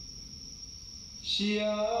then.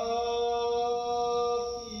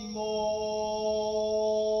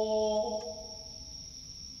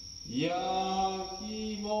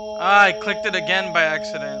 I clicked it again by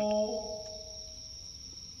accident.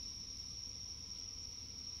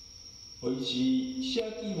 おいしい石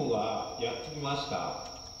焼き芋がやってきました。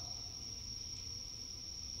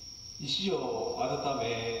石を温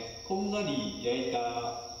め、こんがり焼いた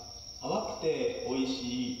甘くておい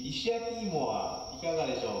しい石焼き芋はいかが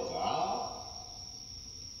でしょうか？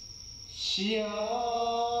石焼き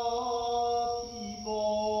芋、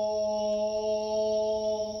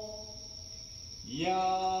焼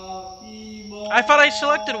き芋。 I thought I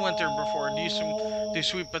selected winter before. Do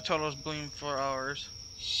sweet potatoes bloom for hours?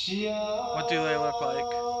 What do they look like?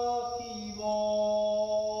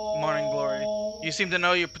 Morning glory. You seem to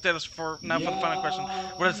know your potatoes for... Now for the final question.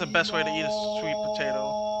 What is the best way to eat a sweet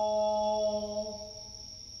potato?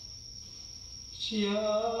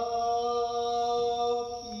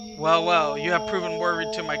 Well, well, you have proven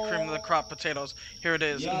worthy to my cream of the crop potatoes. Here it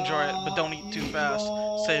is. Enjoy it, but don't eat too fast.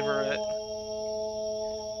 Savor it.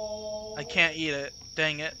 I can't eat it.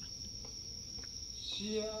 Dang it.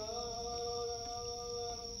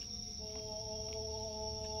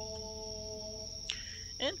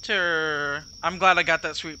 Enter. I'm glad I got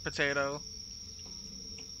that sweet potato.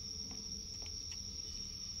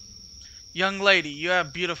 Young lady, you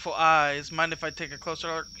have beautiful eyes. Mind if I take a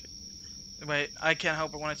closer look? Wait, I can't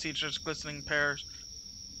help it when I see just glistening pears.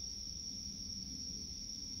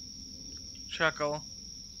 Chuckle.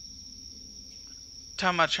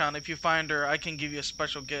 Tama-chan, if you find her, I can give you a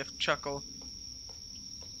special gift. Chuckle.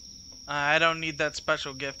 I don't need that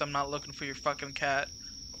special gift. I'm not looking for your fucking cat.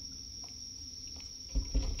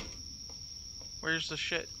 Where's the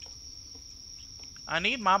shit? I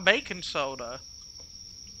need my baking soda.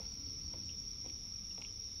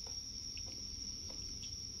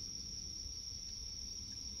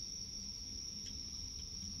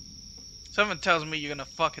 Someone tells me you're gonna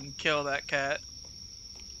fucking kill that cat.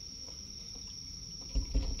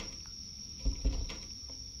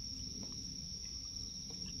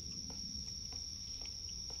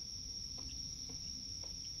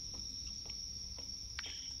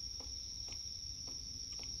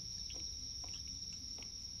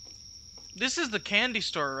 This is the candy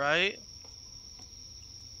store, right?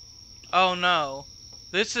 Oh no.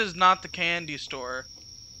 This is not the candy store.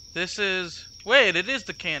 This is... Wait, it is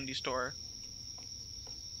the candy store.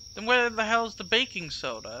 Then where the hell's the baking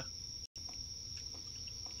soda?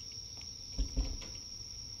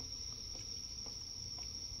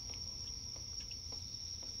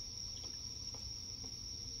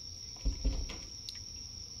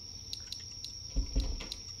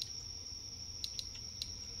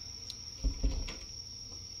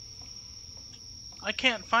 I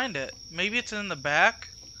can't find it. Maybe it's in the back?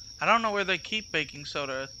 I don't know where they keep baking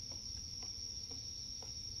soda.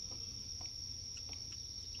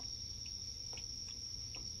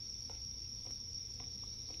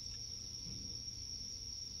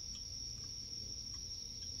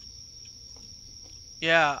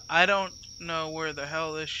 Yeah, I don't know where the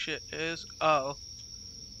hell this shit is. Oh.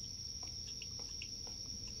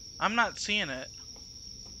 I'm not seeing it.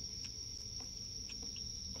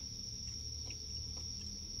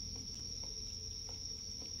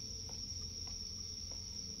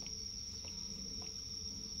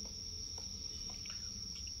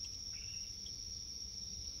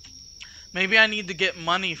 Maybe I need to get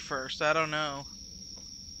money first. I don't know.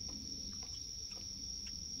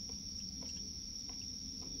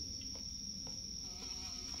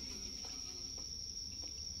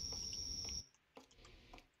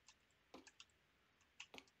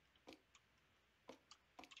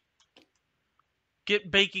 Get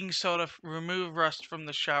baking soda, remove rust from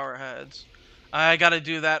the shower heads. I gotta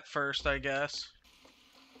do that first, I guess.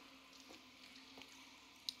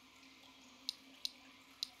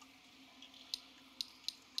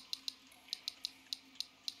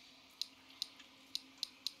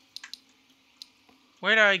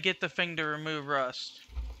 Where do I get the thing to remove rust?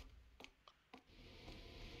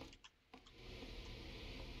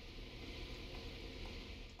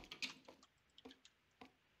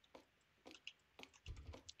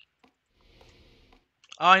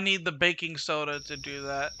 Oh, I need the baking soda to do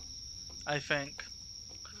that, I think.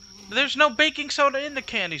 But there's no baking soda in the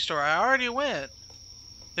candy store. I already went.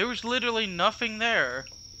 There was literally nothing there.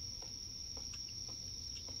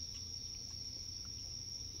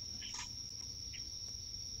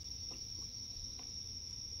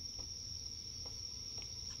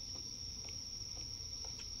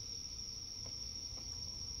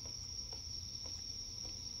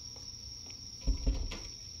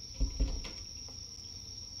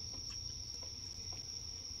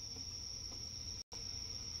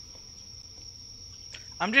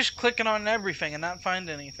 I'm just clicking on everything and not find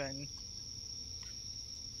anything.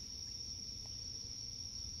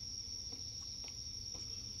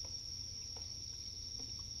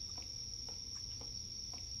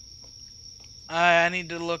 I need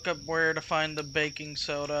to look up where to find the baking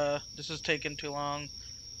soda. This is taking too long.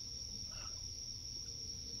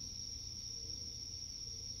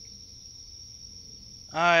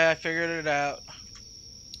 I figured it out.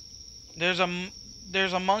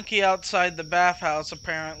 There's a monkey outside the bathhouse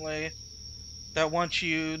apparently that once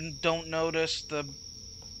you don't notice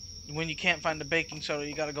when you can't find the baking soda,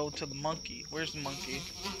 you gotta go to the monkey. Where's the monkey?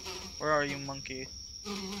 Where are you, monkey?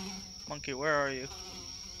 Monkey, where are you?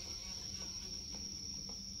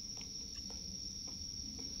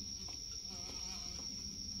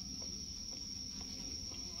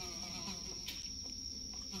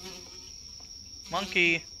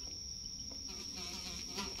 Monkey.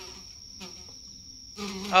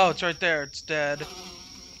 Oh, it's right there. It's dead.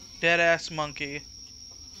 Dead ass monkey.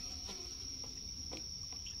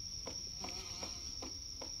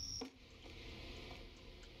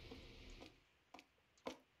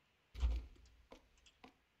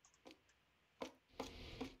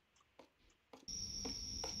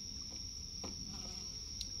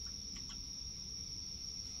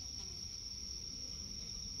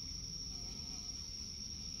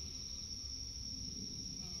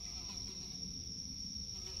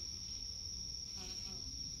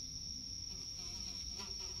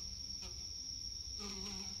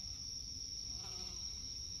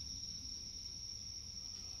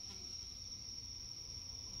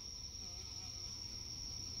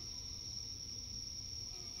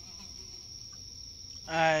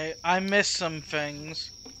 I missed some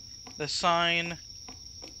things. The sign.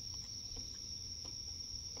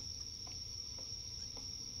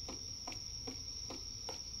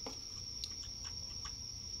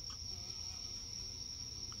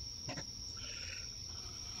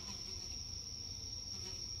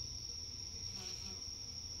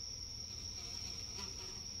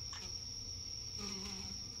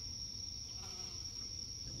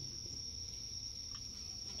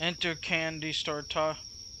 Enter candy store.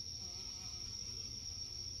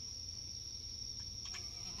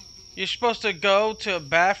 You're supposed to go to a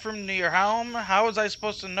bathroom near your home? How was I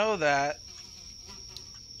supposed to know that?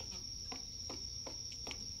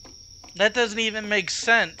 That doesn't even make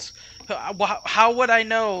sense. How would I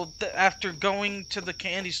know that after going to the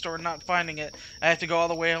candy store and not finding it, I have to go all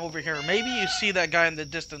the way over here? Maybe you see that guy in the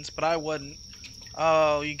distance, but I wouldn't.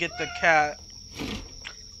 Oh, you get the cat.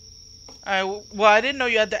 Well, I didn't know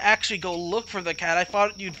you had to actually go look for the cat. I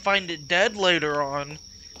thought you'd find it dead later on.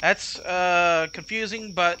 That's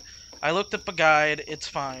confusing, but I looked up a guide. It's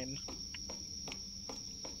fine.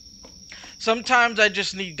 Sometimes I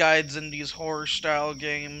just need guides in these horror-style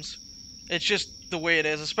games. It's just the way it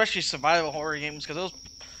is, especially survival horror games, because those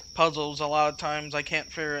puzzles, a lot of times, I can't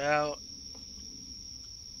figure it out.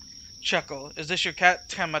 Chuckle. Is this your cat?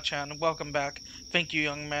 Tama-chan, welcome back. Thank you,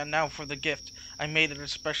 young man. Now for the gift. I made it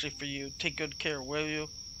especially for you. Take good care, will you?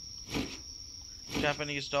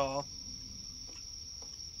 Japanese doll.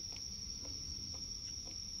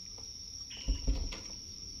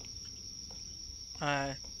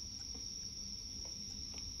 Hi.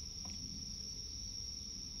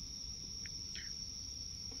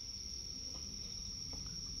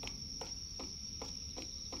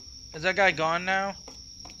 Is that guy gone now?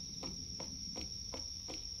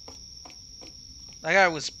 That guy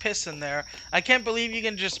was pissing there. I can't believe you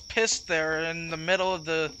can just piss there in the middle of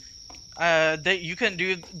the...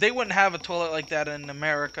 They wouldn't have a toilet like that in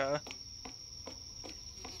America.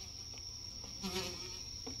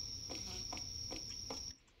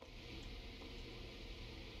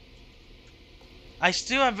 I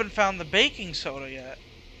still haven't found the baking soda yet.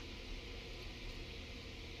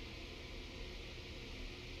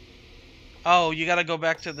 Oh, you gotta go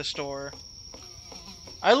back to the store.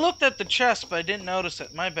 I looked at the chest, but I didn't notice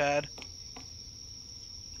it. My bad.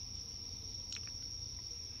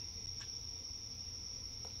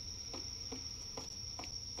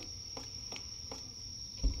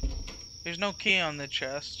 There's no key on the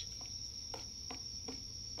chest.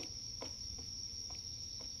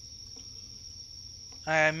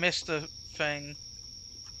 I missed the thing.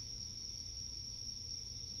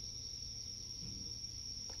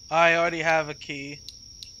 I already have a key.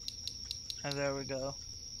 And there we go.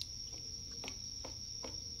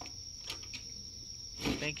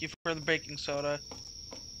 Thank you for the baking soda.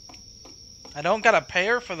 I don't gotta pay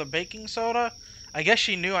her for the baking soda? I guess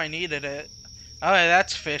she knew I needed it. Oh,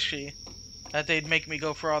 that's fishy. That they'd make me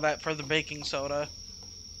go for all that for the baking soda.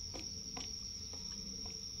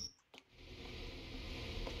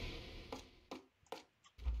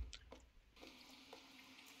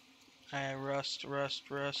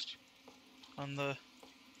 Rust on the...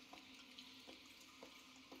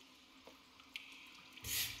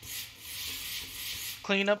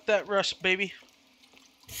 Clean up that rust, baby.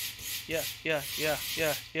 Yeah.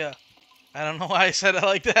 I don't know why I said it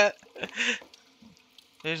like that.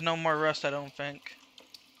 There's no more rust, I don't think.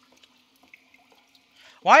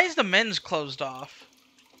 Why is the men's closed off?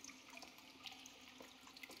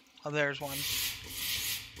 Oh, there's one.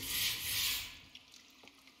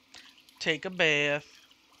 Take a bath.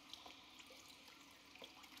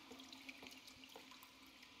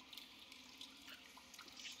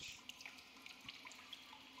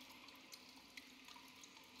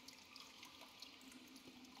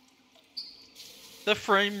 The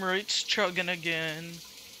frame rate's chugging again.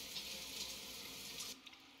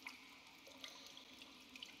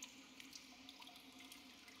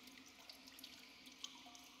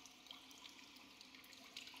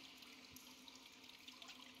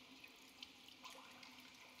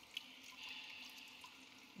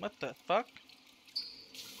 What the fuck?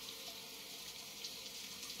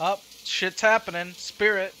 Oh, shit's happening.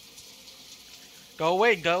 Spirit. Go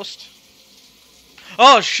away, ghost.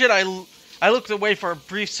 Oh shit, I looked away for a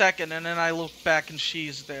brief second and then I looked back and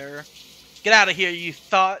she's there. Get out of here, you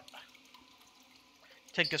thought.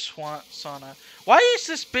 Take a sauna. Why is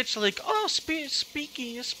this bitch like, oh,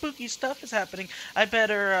 spooky stuff is happening. I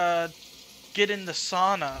better get in the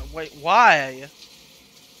sauna. Wait, why?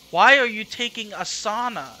 Why are you taking a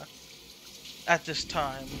sauna at this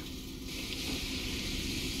time?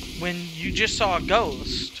 When you just saw a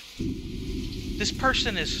ghost. This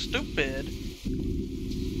person is stupid.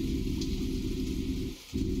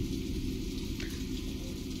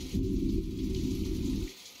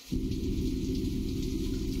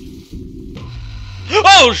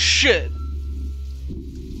 Oh shit!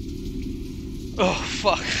 Oh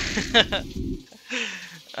fuck.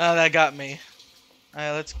 Oh, that got me.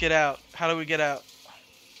 Alright, let's get out. How do we get out?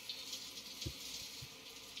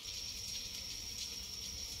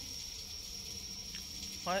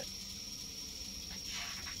 What?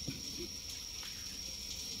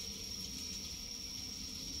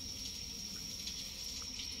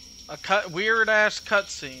 A weird ass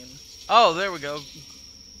cutscene. Oh, there we go.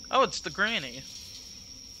 Oh, it's the granny.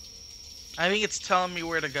 I think it's telling me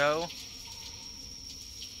where to go.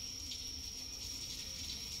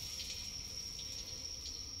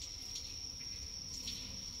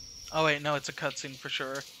 Oh wait, no, it's a cutscene for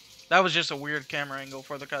sure. That was just a weird camera angle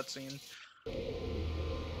for the cutscene.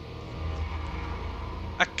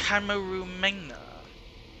 A Kamaru Manga.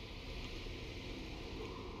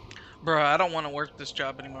 Bruh, I don't want to work this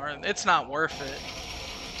job anymore. It's not worth it.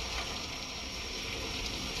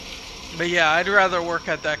 But yeah, I'd rather work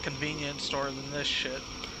at that convenience store than this shit.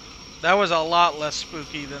 That was a lot less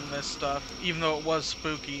spooky than this stuff, even though it was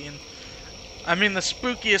spooky. And I mean, the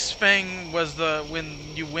spookiest thing was when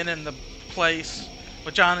you went in the place,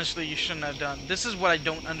 which honestly you shouldn't have done. This is what I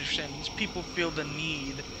don't understand. These people feel the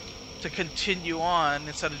need to continue on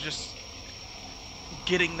instead of just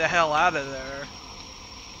getting the hell out of there.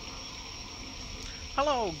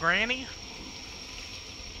 Hello, Granny.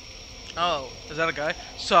 Oh, is that a guy?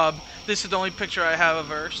 Sub. This is the only picture I have of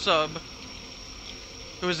her. Sub.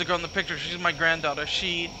 Who is the girl in the picture? She's my granddaughter.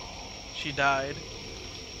 She died.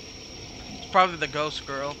 It's probably the ghost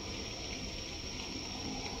girl.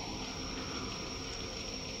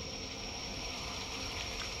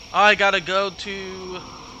 I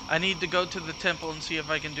need to go to the temple and see if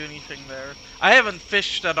I can do anything there. I haven't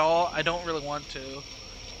fished at all. I don't really want to.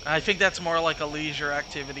 I think that's more like a leisure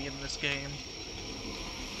activity in this game.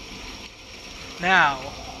 Now,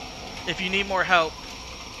 if you need more help,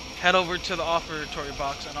 Head over to the offertory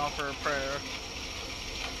box and offer a prayer.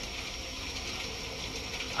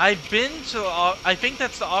 I've been to, I think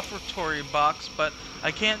that's the offertory box, but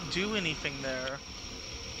I can't do anything there.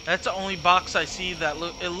 That's the only box I see that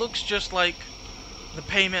it looks just like the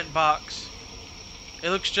payment box. It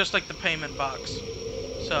looks just like the payment box.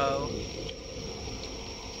 So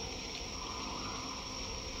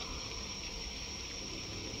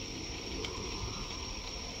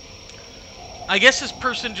I guess this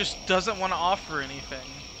person just doesn't want to offer anything.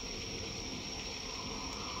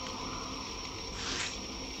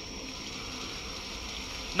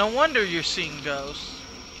 No wonder you're seeing ghosts.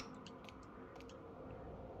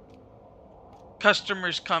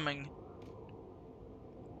 Customers coming.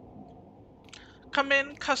 Come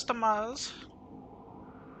in, customers.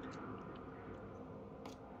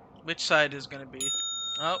 Which side is gonna be?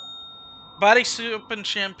 Oh. Body soap and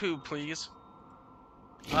shampoo, please.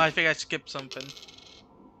 Oh, I think I skipped something.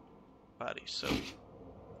 Body soap.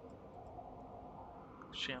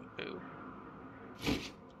 Shampoo.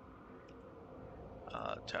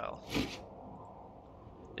 Towel.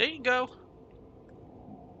 There you go.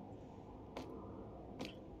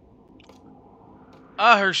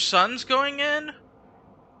 Her son's going in?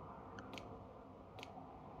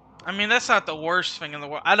 I mean, that's not the worst thing in the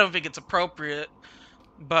world. I don't think it's appropriate.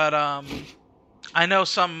 But, I know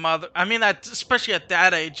some mother... I mean, that, especially at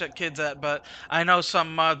that age that kid's at, but I know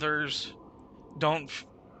some mothers don't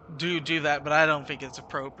do that, but I don't think it's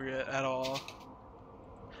appropriate at all.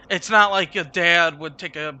 It's not like a dad would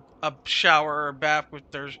take a shower or a bath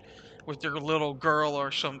with their little girl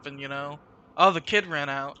or something, you know? Oh, the kid ran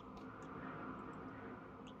out.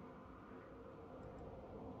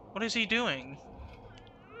 What is he doing?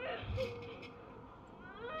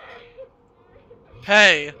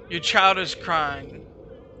 Hey, your child is crying.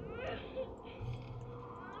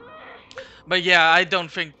 But yeah, I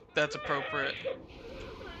don't think that's appropriate.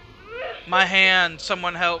 My hand,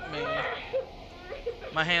 someone help me.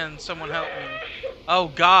 My hand, someone help me. Oh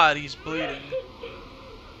God, he's bleeding.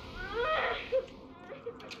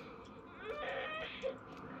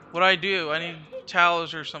 What do I do? I need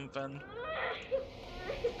towels or something.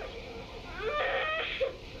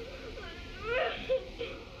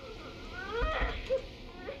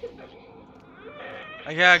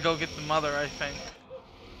 I gotta go get the mother, I think.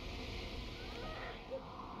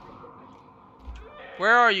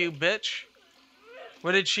 Where are you, bitch?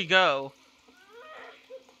 Where did she go?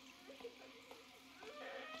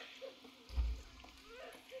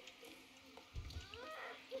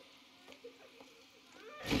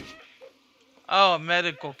 Oh, a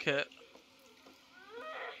medical kit.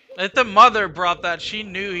 If the mother brought that, she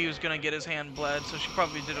knew he was gonna get his hand bled, so she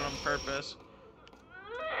probably did it on purpose.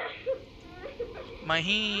 My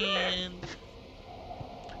hand.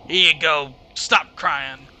 Here you go. Stop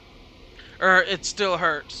crying. It still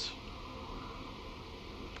hurts.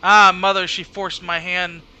 Ah, mother, she forced my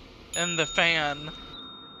hand in the fan.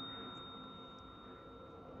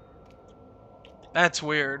 That's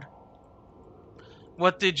weird.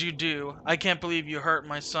 What did you do? I can't believe you hurt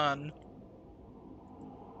my son.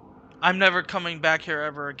 I'm never coming back here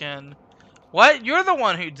ever again. What? You're the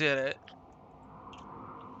one who did it.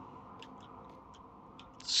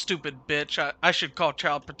 Stupid bitch. I should call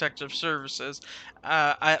Child Protective Services.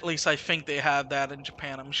 At least I think they have that in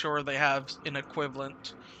Japan. I'm sure they have an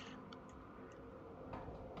equivalent.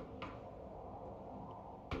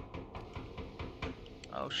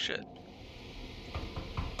 Oh shit.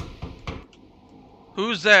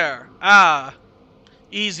 Who's there? Ah.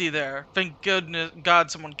 Easy there. Thank goodness God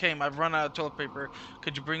someone came. I've run out of toilet paper.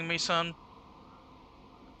 Could you bring me some?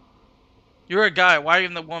 You're a guy. Why are you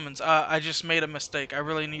in the woman's? I just made a mistake. I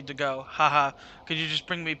really need to go. Haha. Could you just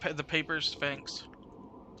bring me the papers? Thanks.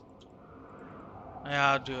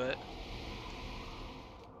 Yeah, I'll do it.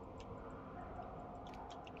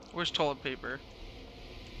 Where's toilet paper?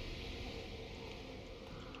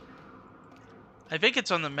 I think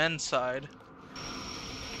it's on the men's side.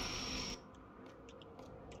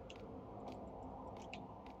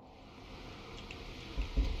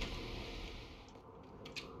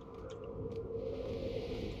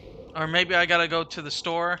 Or maybe I gotta go to the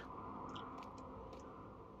store.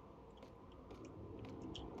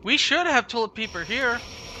 We should have toilet paper here.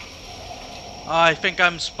 I think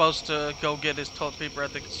I'm supposed to go get his toilet paper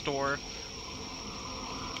at the store.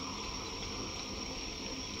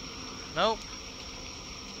 Nope.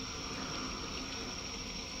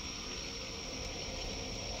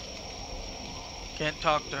 Can't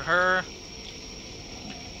talk to her.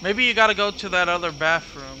 Maybe you gotta go to that other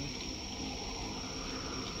bathroom.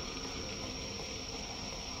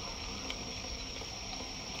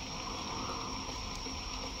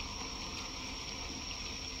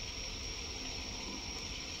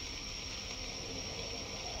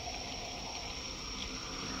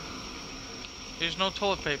 There's no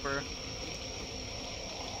toilet paper.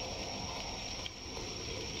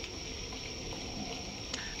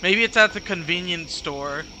 Maybe it's at the convenience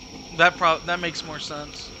store. That makes more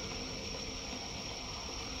sense.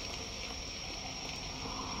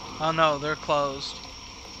 Oh no, they're closed.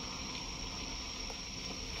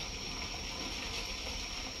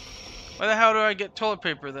 Where the hell do I get toilet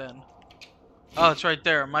paper then? Oh, it's right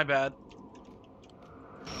there. My bad.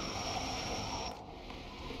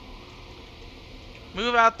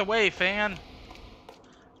 Move out the way, fan.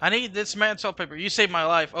 I need this man's toilet paper. You saved my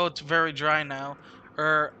life. Oh, it's very dry now.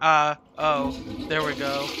 Oh, there we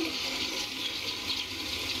go.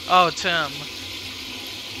 Oh, it's him.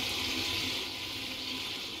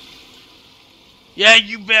 Yeah,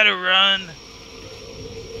 you better run.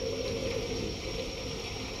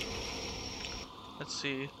 Let's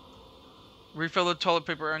see. Refill the toilet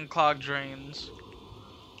paper and clog drains.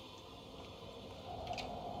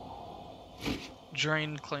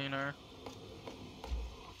 Drain cleaner.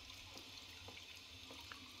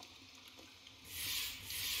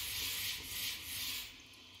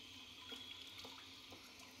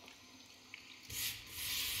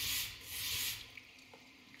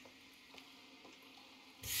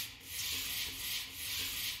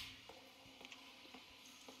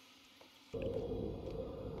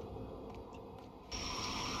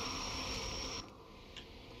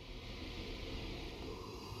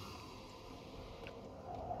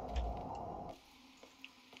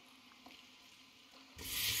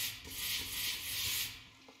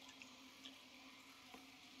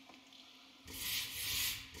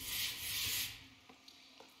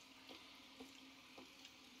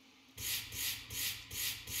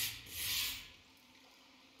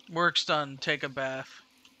 Work's done. Take a bath.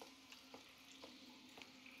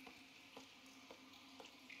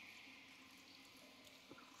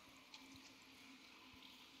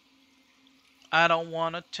 I don't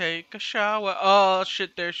want to take a shower. Oh,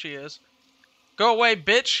 shit, there she is. Go away,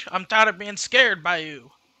 bitch. I'm tired of being scared by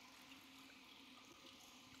you.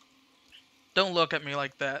 Don't look at me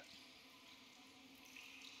like that.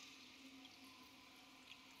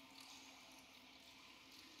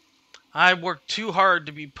 I worked too hard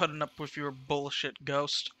to be putting up with your bullshit,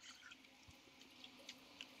 ghost.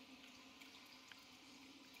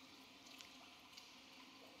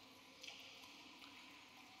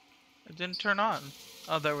 It didn't turn on.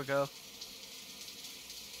 Oh, there we go.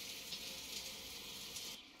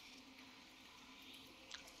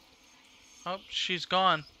 Oh, she's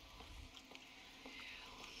gone.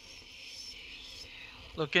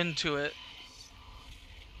 Look into it.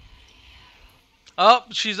 Oh,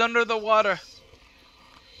 she's under the water.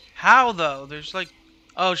 How though? There's like,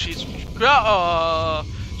 oh, she's, oh,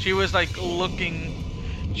 she was like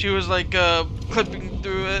looking, she was like clipping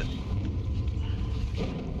through it.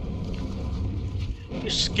 You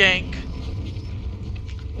skank.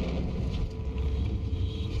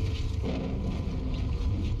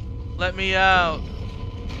 Let me out.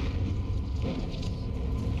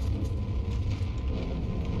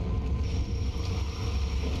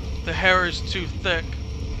 The hair is too thick.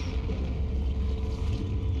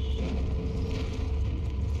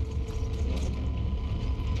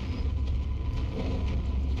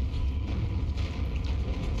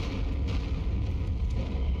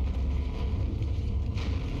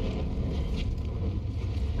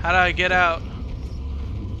 How do I get out?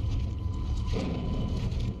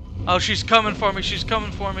 Oh, she's coming for me. She's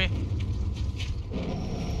coming for me.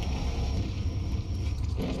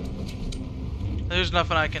 There's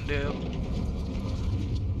nothing I can do.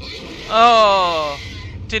 Oh,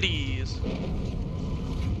 titties.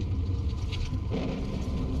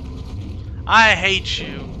 I hate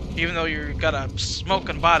you, even though you got a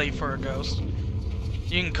smoking body for a ghost.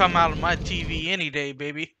 You can come out of my TV any day,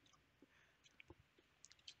 baby.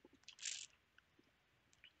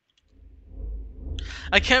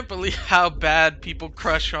 I can't believe how bad people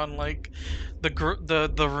crush on like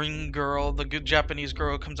the ring girl, the good Japanese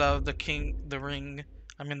girl who comes out of the ring.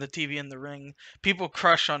 I mean the TV in the ring. People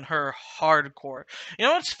crush on her hardcore. You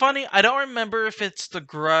know what's funny? I don't remember if it's the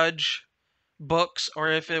Grudge books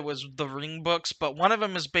or if it was the Ring books, but one of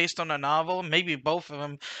them is based on a novel, maybe both of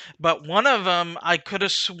them, but one of them I could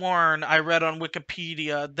have sworn I read on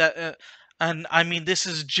Wikipedia that and I mean this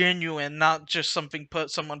is genuine, not just something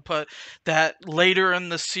someone put that later in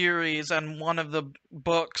the series and one of the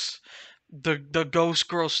books the ghost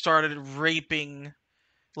girl started raping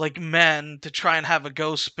like men to try and have a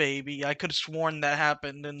ghost baby. I could have sworn that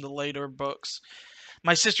happened in the later books.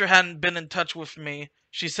 My sister hadn't been in touch with me.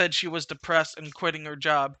 She said she was depressed and quitting her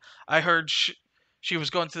job. I heard She was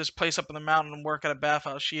going to this place up in the mountain and work at a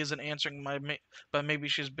bathhouse. She isn't answering but maybe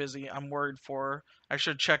she's busy. I'm worried for her. I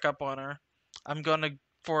should check up on her. I'm going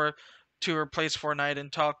to her place for a night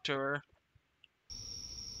and talk to her.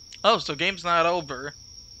 Oh, so game's not over.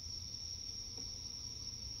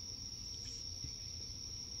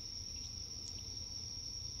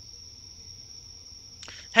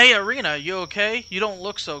 Hey, Arena, you okay? You don't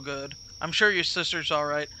look so good. I'm sure your sister's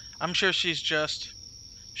alright. I'm sure she's just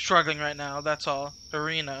struggling right now, that's all.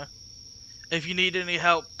 Arena. If you need any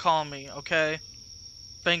help, call me, okay?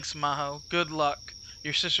 Thanks, Maho. Good luck.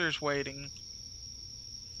 Your sister's waiting.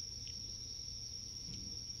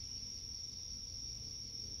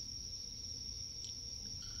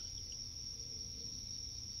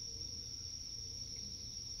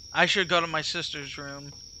 I should go to my sister's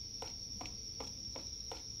room.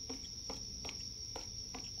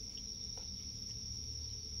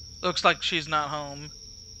 Looks like she's not home.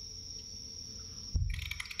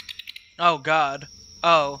 Oh, God.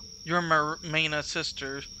 Oh, you're Marina's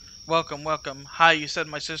sister. Welcome, welcome. Hi, you said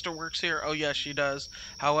my sister works here? Oh, yes, she does.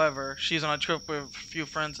 However, she's on a trip with a few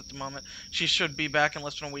friends at the moment. She should be back in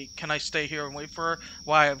less than a week. Can I stay here and wait for her?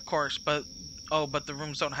 Why, of course, but... Oh, but the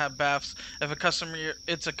rooms don't have baths.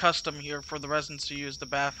 It's a custom here for the residents to use the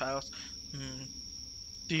bathhouse.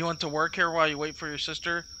 Do you want to work here while you wait for your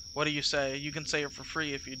sister? What do you say? You can say it for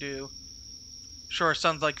free if you do. Sure,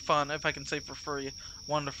 sounds like fun. If I can say for free.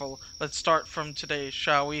 Wonderful. Let's start from today,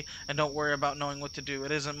 shall we? And don't worry about knowing what to do.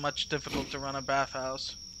 It isn't much difficult to run a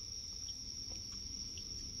bathhouse.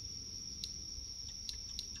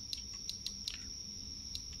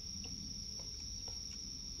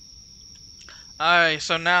 Alright,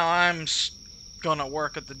 so now I'm gonna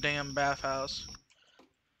work at the damn bathhouse.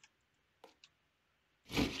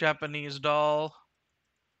 Japanese doll.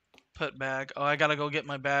 Put bag. Oh, I gotta go get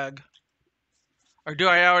my bag. Or do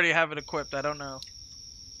I already have it equipped? I don't know.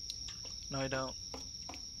 No, I don't.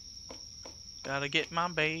 Gotta get my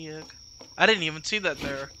bag. I didn't even see that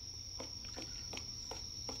there.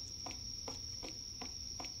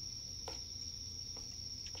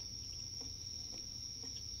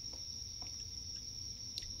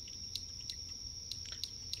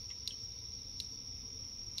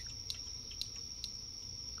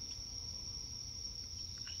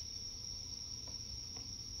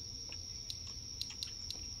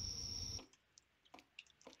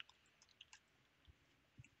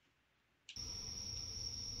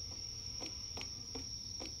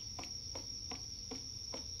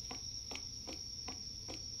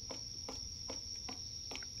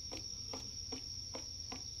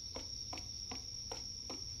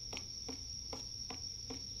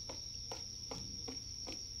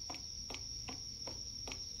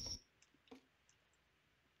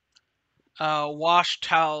 Wash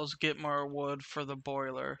towels, get more wood for the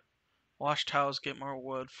boiler. Wash towels, get more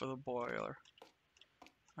wood for the boiler.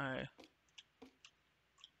 Alright.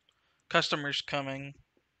 Customers coming.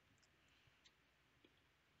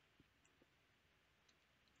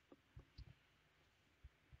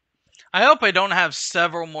 I hope I don't have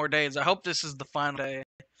several more days. I hope this is the final day.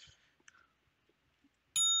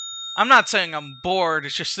 I'm not saying I'm bored,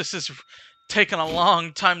 it's just this is taking a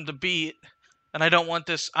long time to beat. And I don't want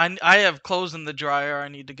this. I have clothes in the dryer I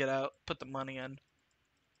need to get out. Put the money in.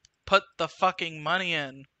 Put the fucking money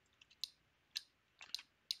in.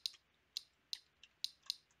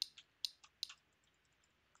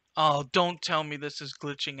 Oh, don't tell me this is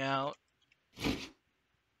glitching out.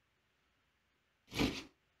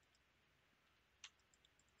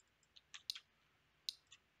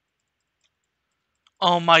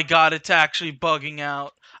 Oh my god, it's actually bugging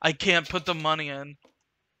out. I can't put the money in.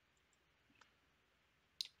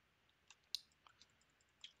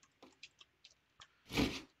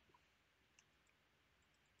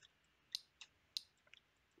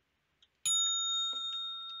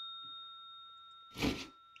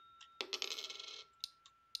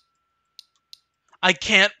 I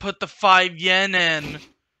can't put the 5 yen in.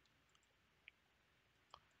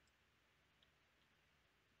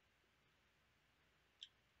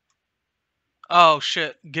 Oh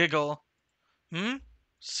shit, giggle.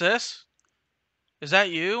 Sis? Is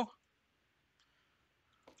that you?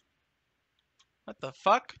 What the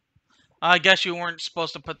fuck? I guess you weren't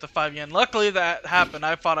supposed to put the 5 yen. Luckily that happened.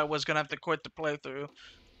 I thought I was gonna have to quit the playthrough.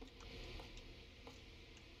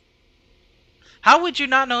 How would you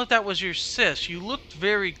not know if that was your sis? You looked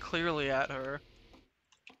very clearly at her.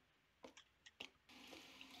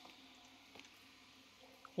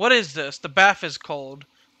 What is this? The bath is cold.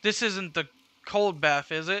 This isn't the cold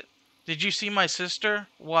bath, is it? Did you see my sister?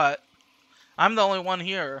 What? I'm the only one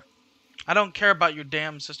here. I don't care about your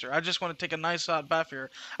damn sister. I just want to take a nice hot bath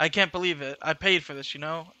here. I can't believe it. I paid for this, you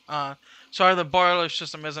know? Sorry the boiler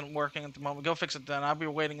system isn't working at the moment. Go fix it then. I'll be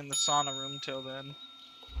waiting in the sauna room till then.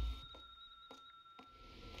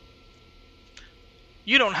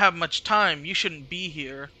 You don't have much time. You shouldn't be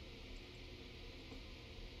here.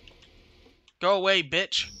 Go away,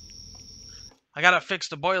 bitch. I gotta fix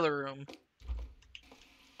the boiler room.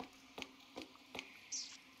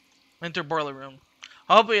 Enter boiler room.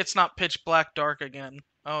 Hopefully it's not pitch black dark again.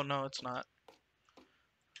 Oh no, it's not.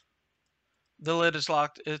 The lid is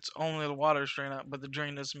locked. It's only the water's drain out, but the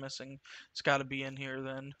drain is missing. It's gotta be in here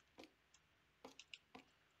then.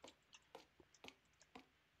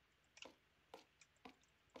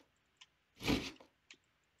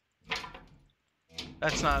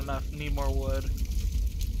 That's not enough. Need more wood.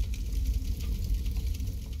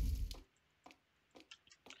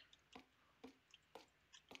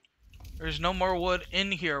 There's no more wood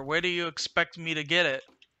in here. Where do you expect me to get it?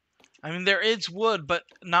 I mean, there is wood, but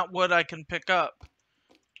not wood I can pick up.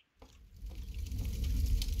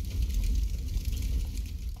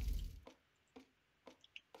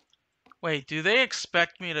 Wait, do they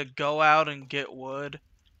expect me to go out and get wood?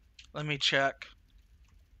 Let me check.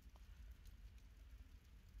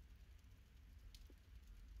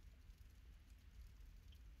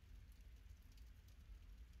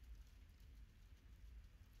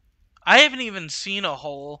 I haven't even seen a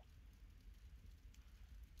hole.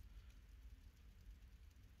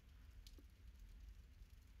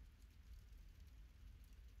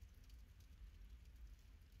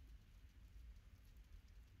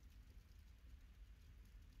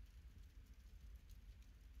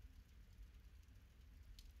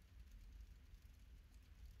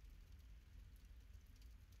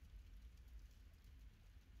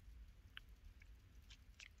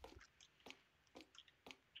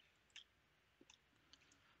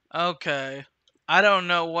 Okay. I don't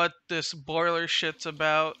know what this boiler shit's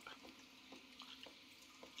about.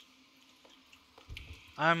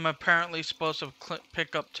 I'm apparently supposed to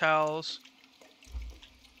pick up towels.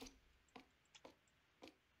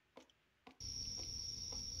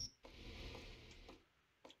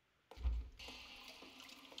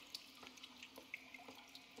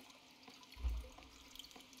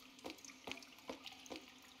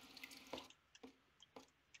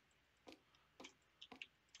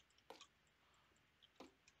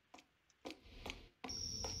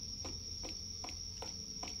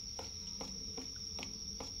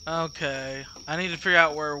 Okay. I need to figure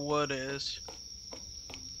out where wood is.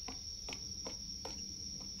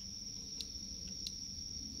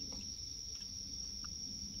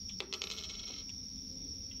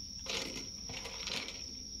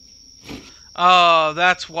 Oh,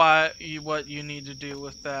 that's what you need to do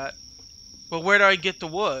with that. But where do I get the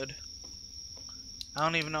wood? I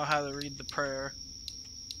don't even know how to read the prayer.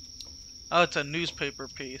 Oh, it's a newspaper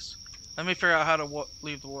piece. Let me figure out how to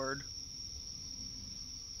leave the word.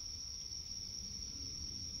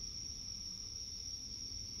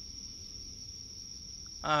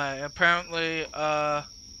 Alright, apparently,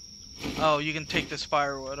 oh, you can take this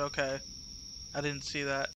firewood, okay. I didn't see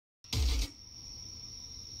that.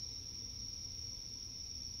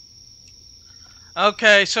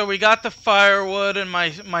 Okay, so we got the firewood and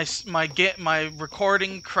my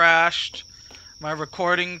recording crashed. My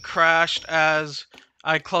recording crashed as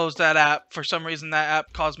I closed that app. For some reason that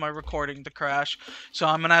app caused my recording to crash. So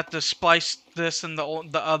I'm gonna have to splice this and the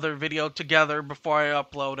other video together before I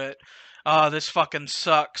upload it. This fucking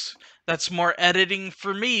sucks. That's more editing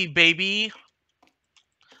for me, baby.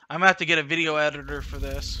 I'm gonna have to get a video editor for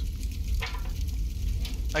this.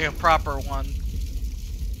 Like a proper one.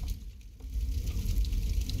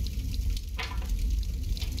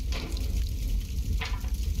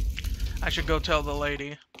 I should go tell the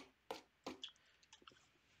lady.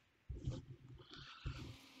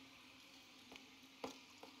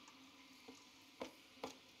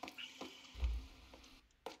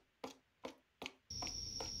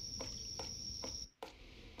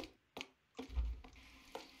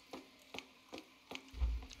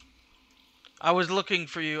 I was looking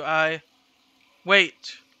for you.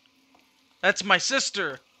 Wait. That's my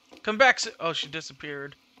sister. Come back. Oh, she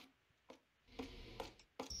disappeared.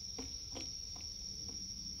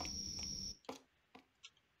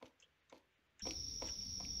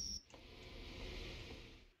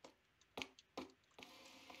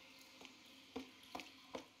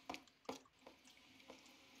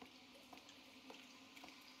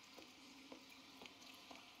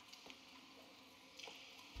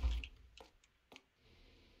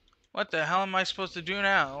 What the hell am I supposed to do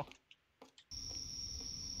now?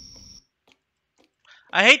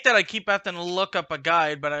 I hate that I keep having to look up a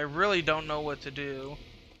guide, but I really don't know what to do.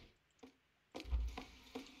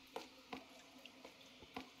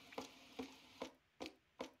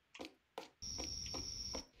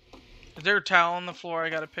 Is there a towel on the floor I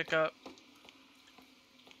gotta pick up?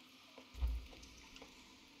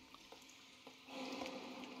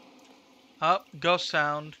 Up, ghost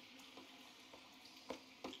sound.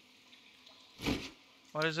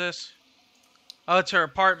 What is this? Oh, it's her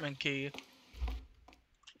apartment key.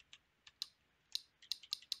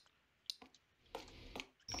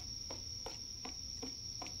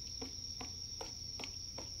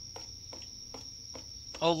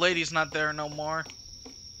 Old lady's not there no more.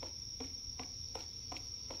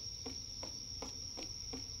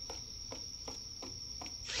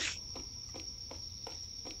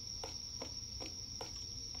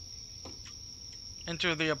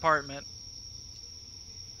 Enter the apartment.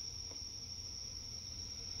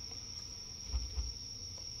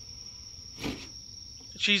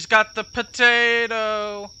 She's got the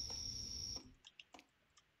potato.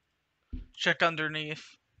 Check underneath.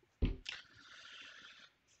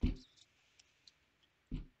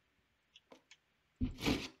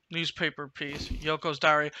 Newspaper piece. Yoko's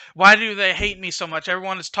diary. Why do they hate me so much?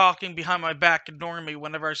 Everyone is talking behind my back, ignoring me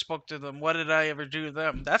whenever I spoke to them. What did I ever do to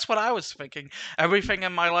them? That's what I was thinking. Everything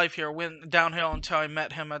in my life here went downhill until I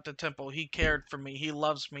met him at the temple. He cared for me. He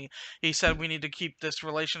loves me. He said we need to keep this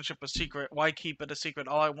relationship a secret. Why keep it a secret?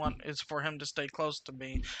 All I want is for him to stay close to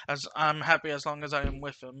me. As I'm happy as long as I am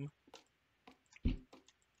with him.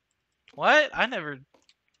 What? I never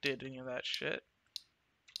did any of that shit.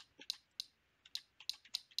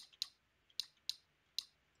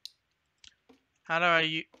 How do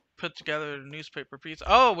I put together a newspaper piece?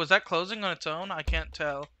 Oh, was that closing on its own? I can't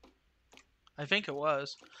tell. I think it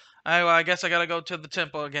was. Well, I guess I gotta go to the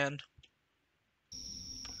temple again.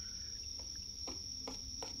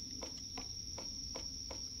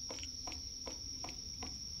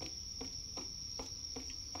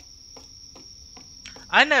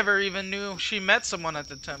 I never even knew she met someone at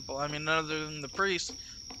the temple. I mean, other than the priest.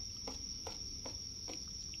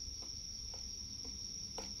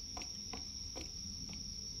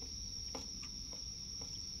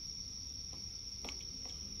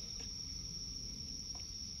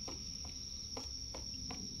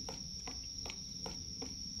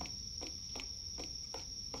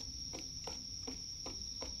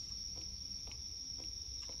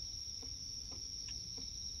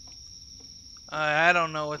 I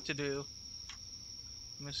don't know what to do.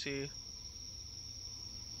 Let me see.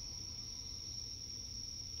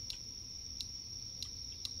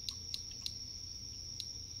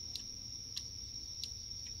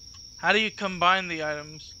 How do you combine the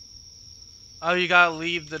items? Oh, you gotta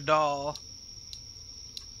leave the doll.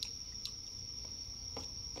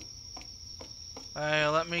 Alright,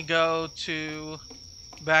 let me go to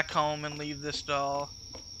back home and leave this doll.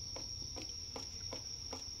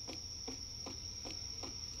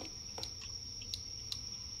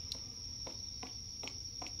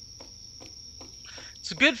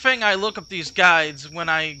 It's a good thing I look up these guides when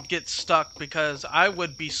I get stuck, because I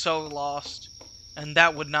would be so lost, and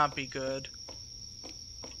that would not be good.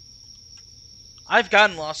 I've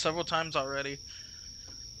gotten lost several times already.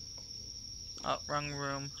 Oh, wrong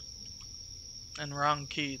room. And wrong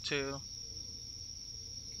key, too.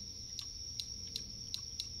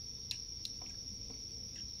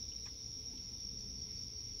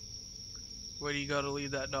 Where do you go to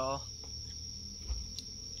leave that doll?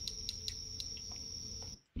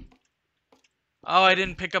 Oh, I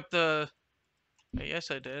didn't pick up the... Yes,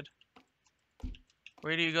 I did.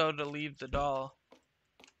 Where do you go to leave the doll?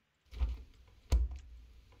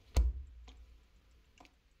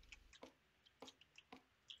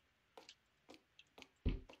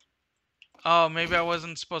 Oh, maybe I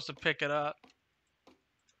wasn't supposed to pick it up.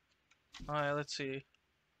 Alright, let's see.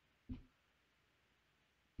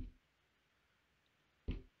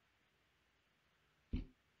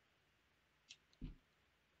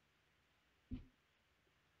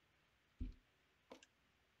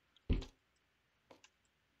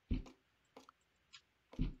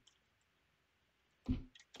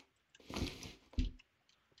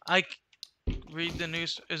 I read the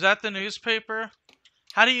news. Is that the newspaper?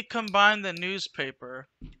 How do you combine the newspaper?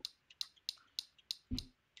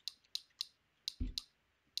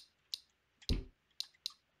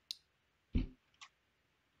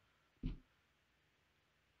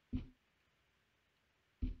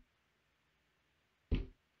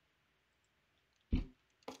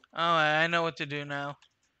 Oh, I know what to do now.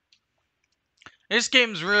 This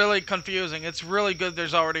game's really confusing. It's really good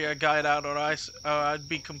there's already a guide out, or I'd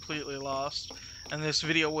be completely lost. And this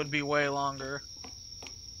video would be way longer.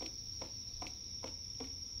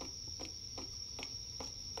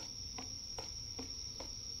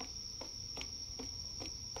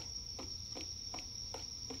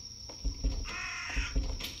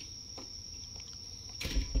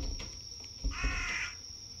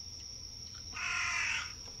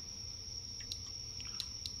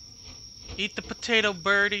 Eat the potato,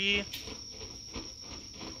 birdie.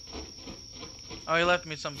 Oh, he left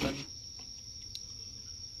me something.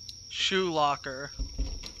 Shoe locker.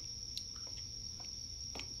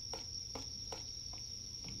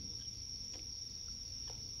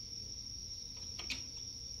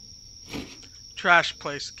 Trash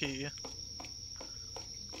place key.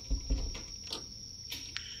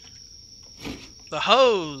 The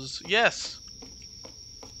hose, yes.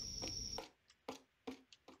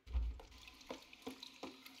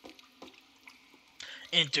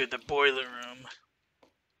 Enter the boiler room.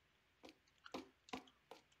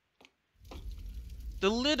 The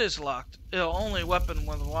lid is locked. It'll only weapon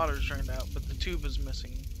when the water's drained out, but the tube is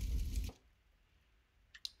missing.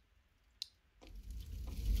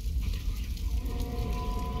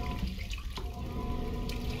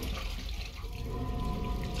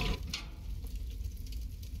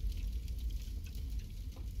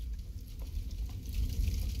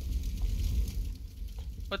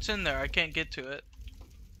 What's in there? I can't get to it.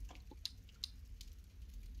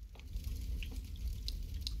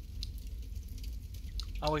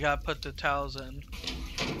 Oh, we gotta put the towels in.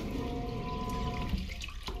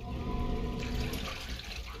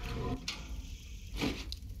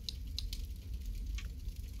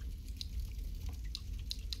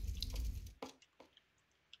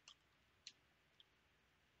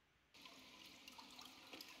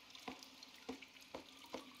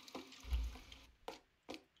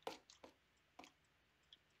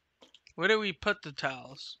 Where do we put the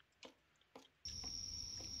towels?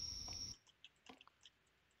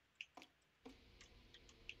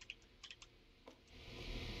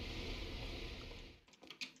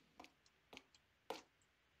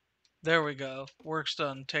 There we go. Work's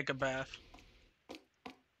done. Take a bath.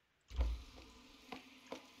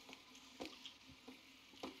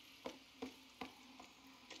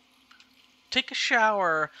 Take a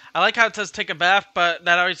shower. I like how it says take a bath, but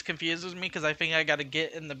that always confuses me because I think I gotta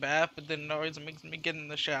get in the bath, but then it always makes me get in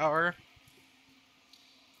the shower.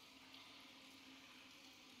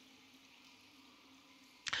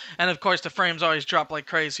 And of course the frames always drop like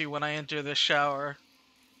crazy when I enter the shower.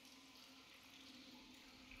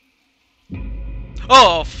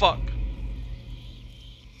 Oh, fuck.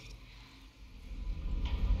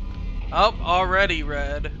 Oh, already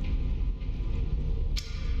red.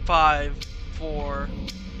 5, 4,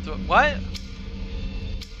 3, what?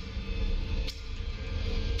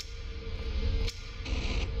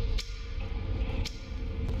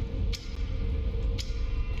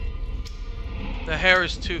 The hair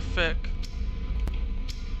is too thick.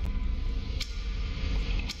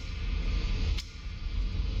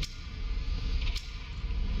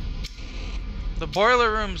 The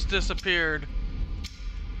boiler room's disappeared.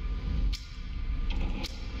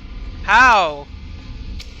 How?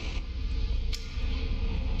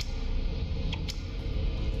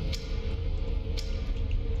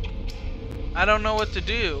 I don't know what to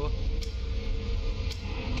do.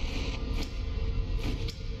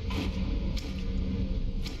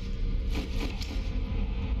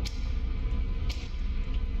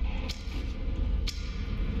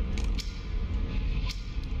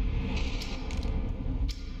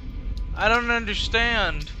 I don't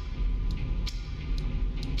understand.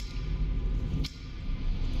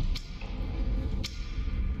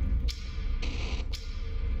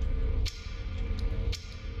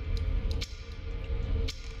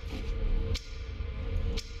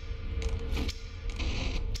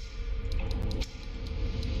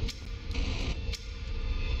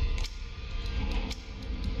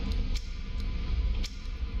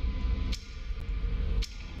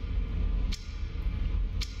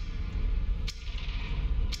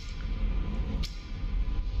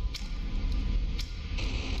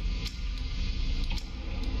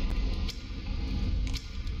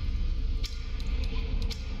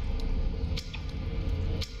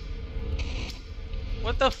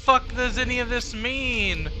 What the fuck does any of this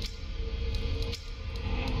mean?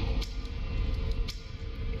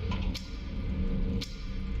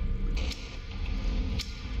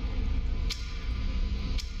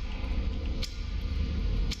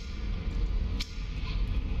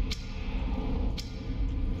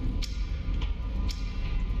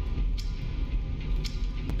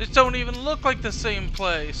 This don't even look like the same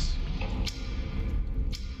place.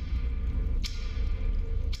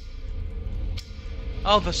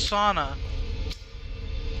 Oh, the sauna.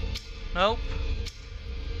 Nope.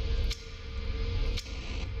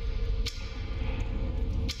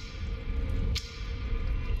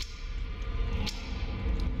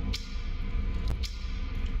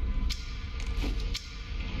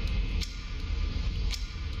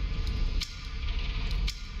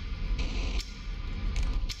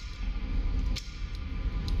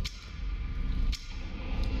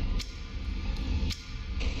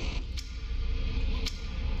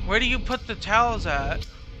 Where do you put the towels at?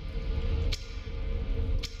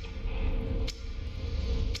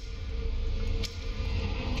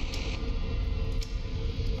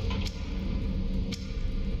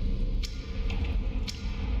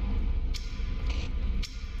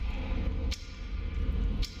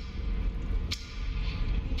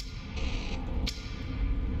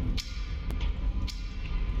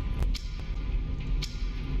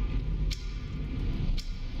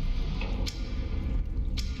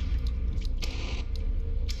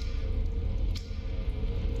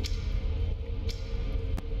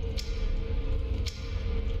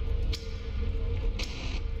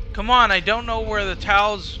 Come on, I don't know where the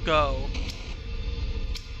towels go.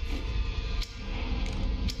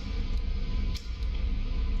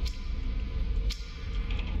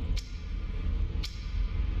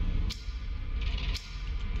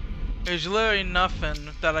 There's literally nothing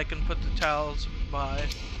that I can put the towels by.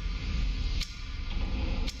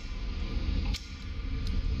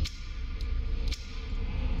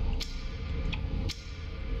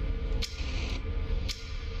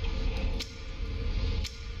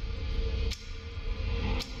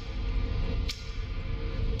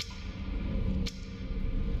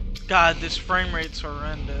 God, this frame rate's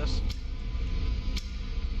horrendous.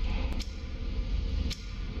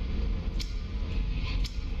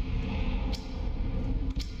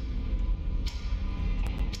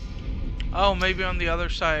 Oh, maybe on the other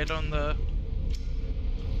side, on the...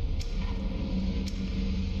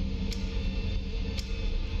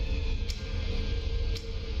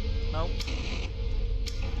 Nope.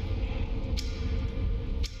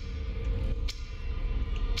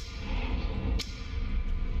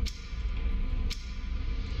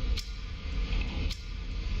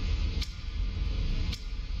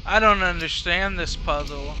 I don't understand this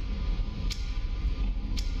puzzle.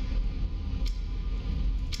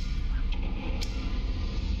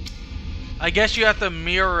 I guess you have to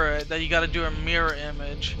mirror it, that you gotta do a mirror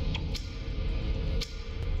image.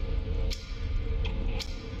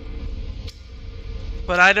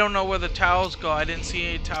 But I don't know where the towels go. I didn't see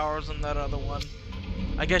any towers in that other one.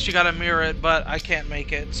 I guess you gotta mirror it, but I can't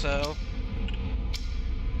make it, so...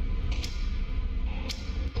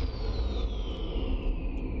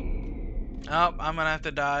 Oh, I'm gonna have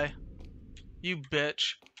to die. You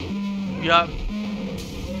bitch. Yup.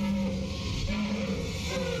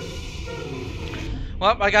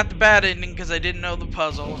 Well, I got the bad ending because I didn't know the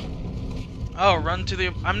puzzle. Oh, run to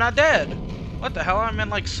the... I'm not dead! What the hell? I'm in,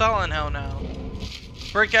 like, sullen hell now.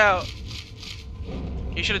 Break out!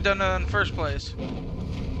 You should have done that in the first place.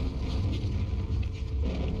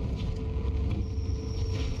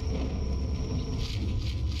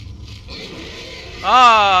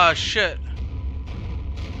 Ah, shit.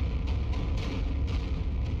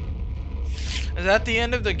 Is that the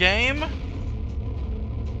end of the game?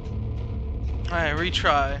 Alright,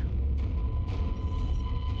 retry.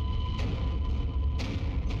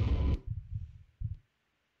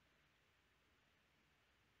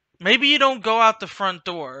 Maybe you don't go out the front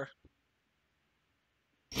door.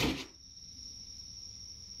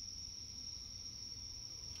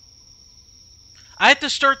 I have to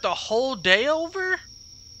start the whole day over?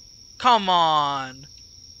 Come on.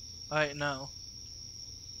 Alright, no.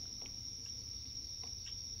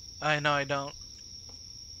 I know I don't.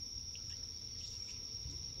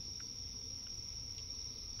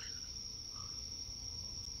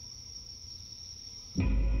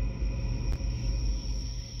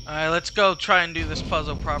 Alright, let's go try and do this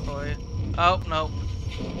puzzle properly. Oh, nope.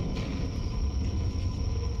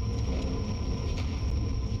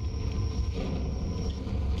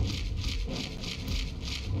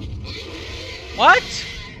 What?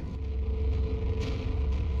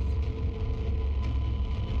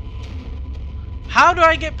 How do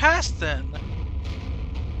I get past then?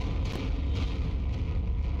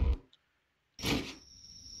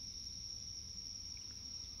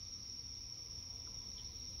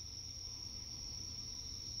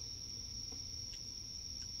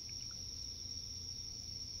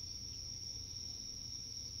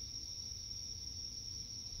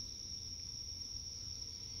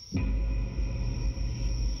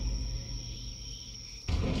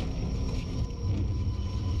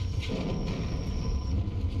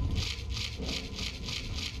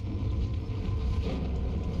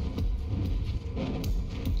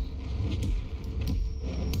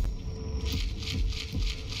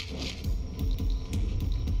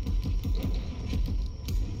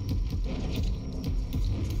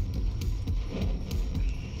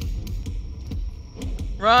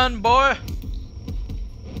 Run, boy!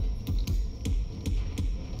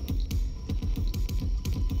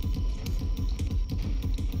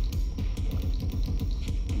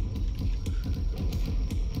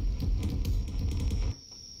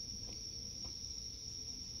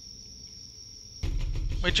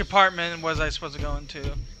 Which apartment was I supposed to go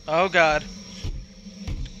into? Oh god.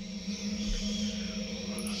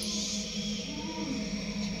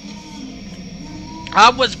 I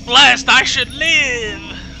was blessed, I should live!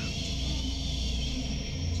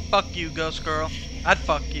 Fuck you, ghost girl. I'd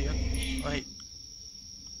fuck you. Wait.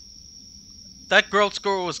 That girl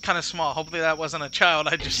score was kind of small. Hopefully that wasn't a child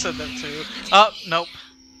I just said that to. Oh, nope.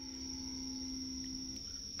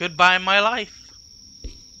 Goodbye, my life.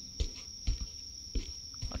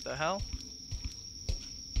 What the hell?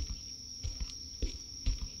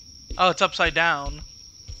 Oh, it's upside down.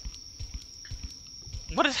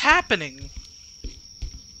 What is happening?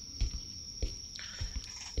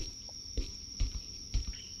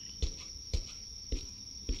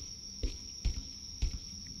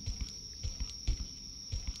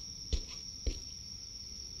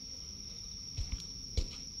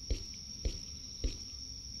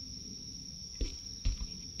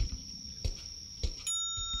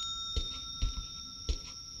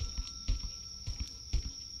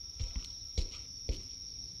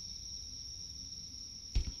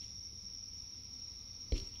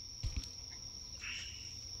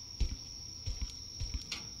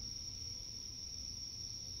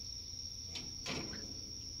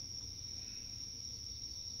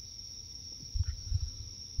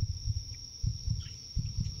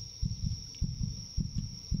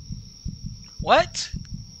 What?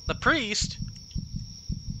 The priest?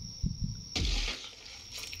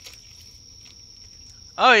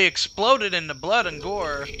 Oh, he exploded into blood and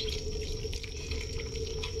gore.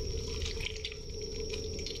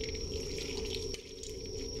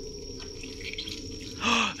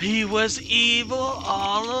 He was evil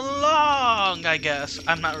all along, I guess.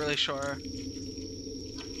 I'm not really sure.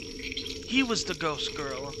 He was the ghost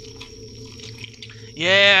girl.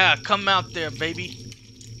 Yeah, come out there, baby.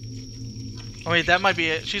 Oh wait, that might be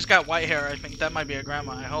it. She's got white hair, I think. That might be a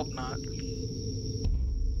grandma. I hope not.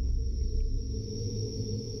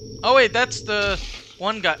 Oh wait, that's the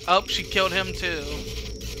one guy. Oh, she killed him too.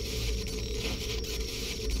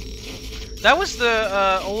 That was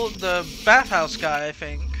the Bathhouse guy, I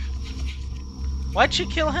think. Why'd she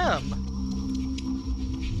kill him?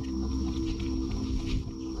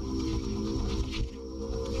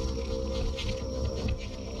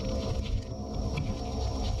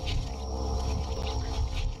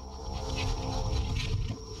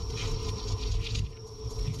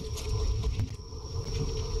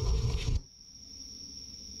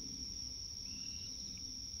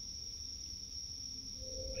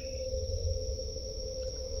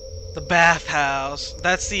 The Bathhouse.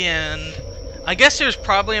 That's the end. I guess there's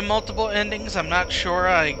probably multiple endings. I'm not sure.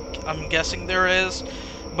 I'm guessing there is.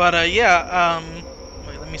 But yeah.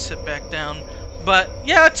 Wait, let me sit back down. But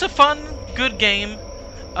yeah, it's a fun, good game.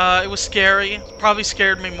 It was scary. Probably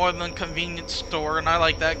scared me more than Convenience Store, and I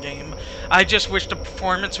like that game. I just wish the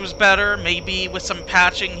performance was better. Maybe with some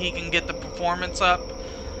patching, he can get the performance up.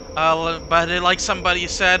 But like somebody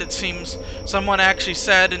said, it seems, someone actually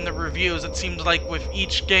said in the reviews, it seems like with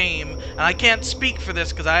each game, and I can't speak for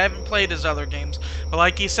this because I haven't played his other games, but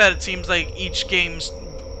like he said, it seems like each game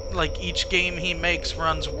he makes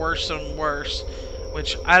runs worse and worse,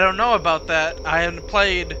 which I don't know about that. I haven't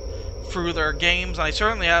played through their games, and I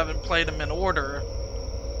certainly haven't played them in order.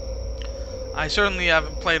 I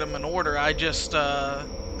just,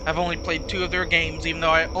 I've only played 2 of their games, even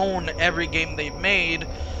though I own every game they've made.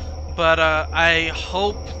 But I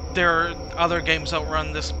hope their other games don't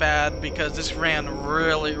run this bad, because this ran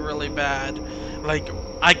really, really bad. Like,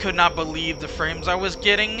 I could not believe the frames I was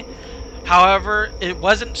getting. However, it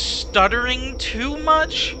wasn't stuttering too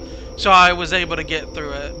much, so I was able to get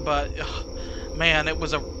through it. But man,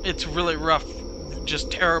 it's really rough, just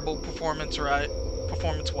terrible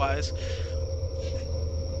performance-wise.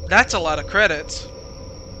 That's a lot of credits.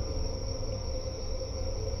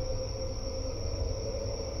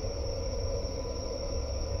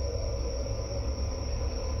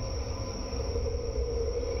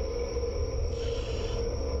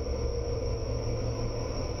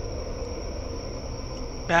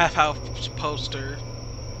 Bathhouse poster.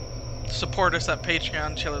 Support us at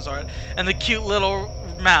Patreon, ChillaZard. And the cute little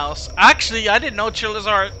mouse. Actually, I didn't know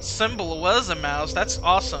ChillaZard symbol was a mouse. That's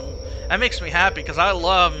awesome. That makes me happy because I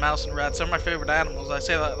love mouse and rats. They're my favorite animals. I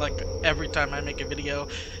say that like every time I make a video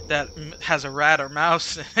that has a rat or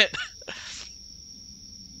mouse in it.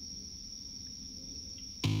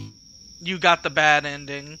 You got the bad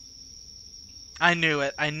ending. I knew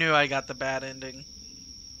it. I knew I got the bad ending.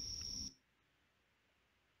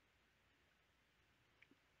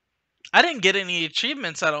 I didn't get any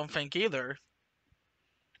achievements, I don't think, either.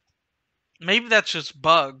 Maybe that's just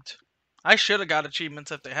bugged. I should have got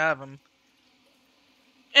achievements if they have them.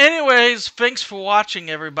 Anyways, thanks for watching,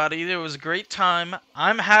 everybody. It was a great time.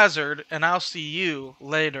 I'm Hazard, and I'll see you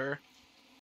later.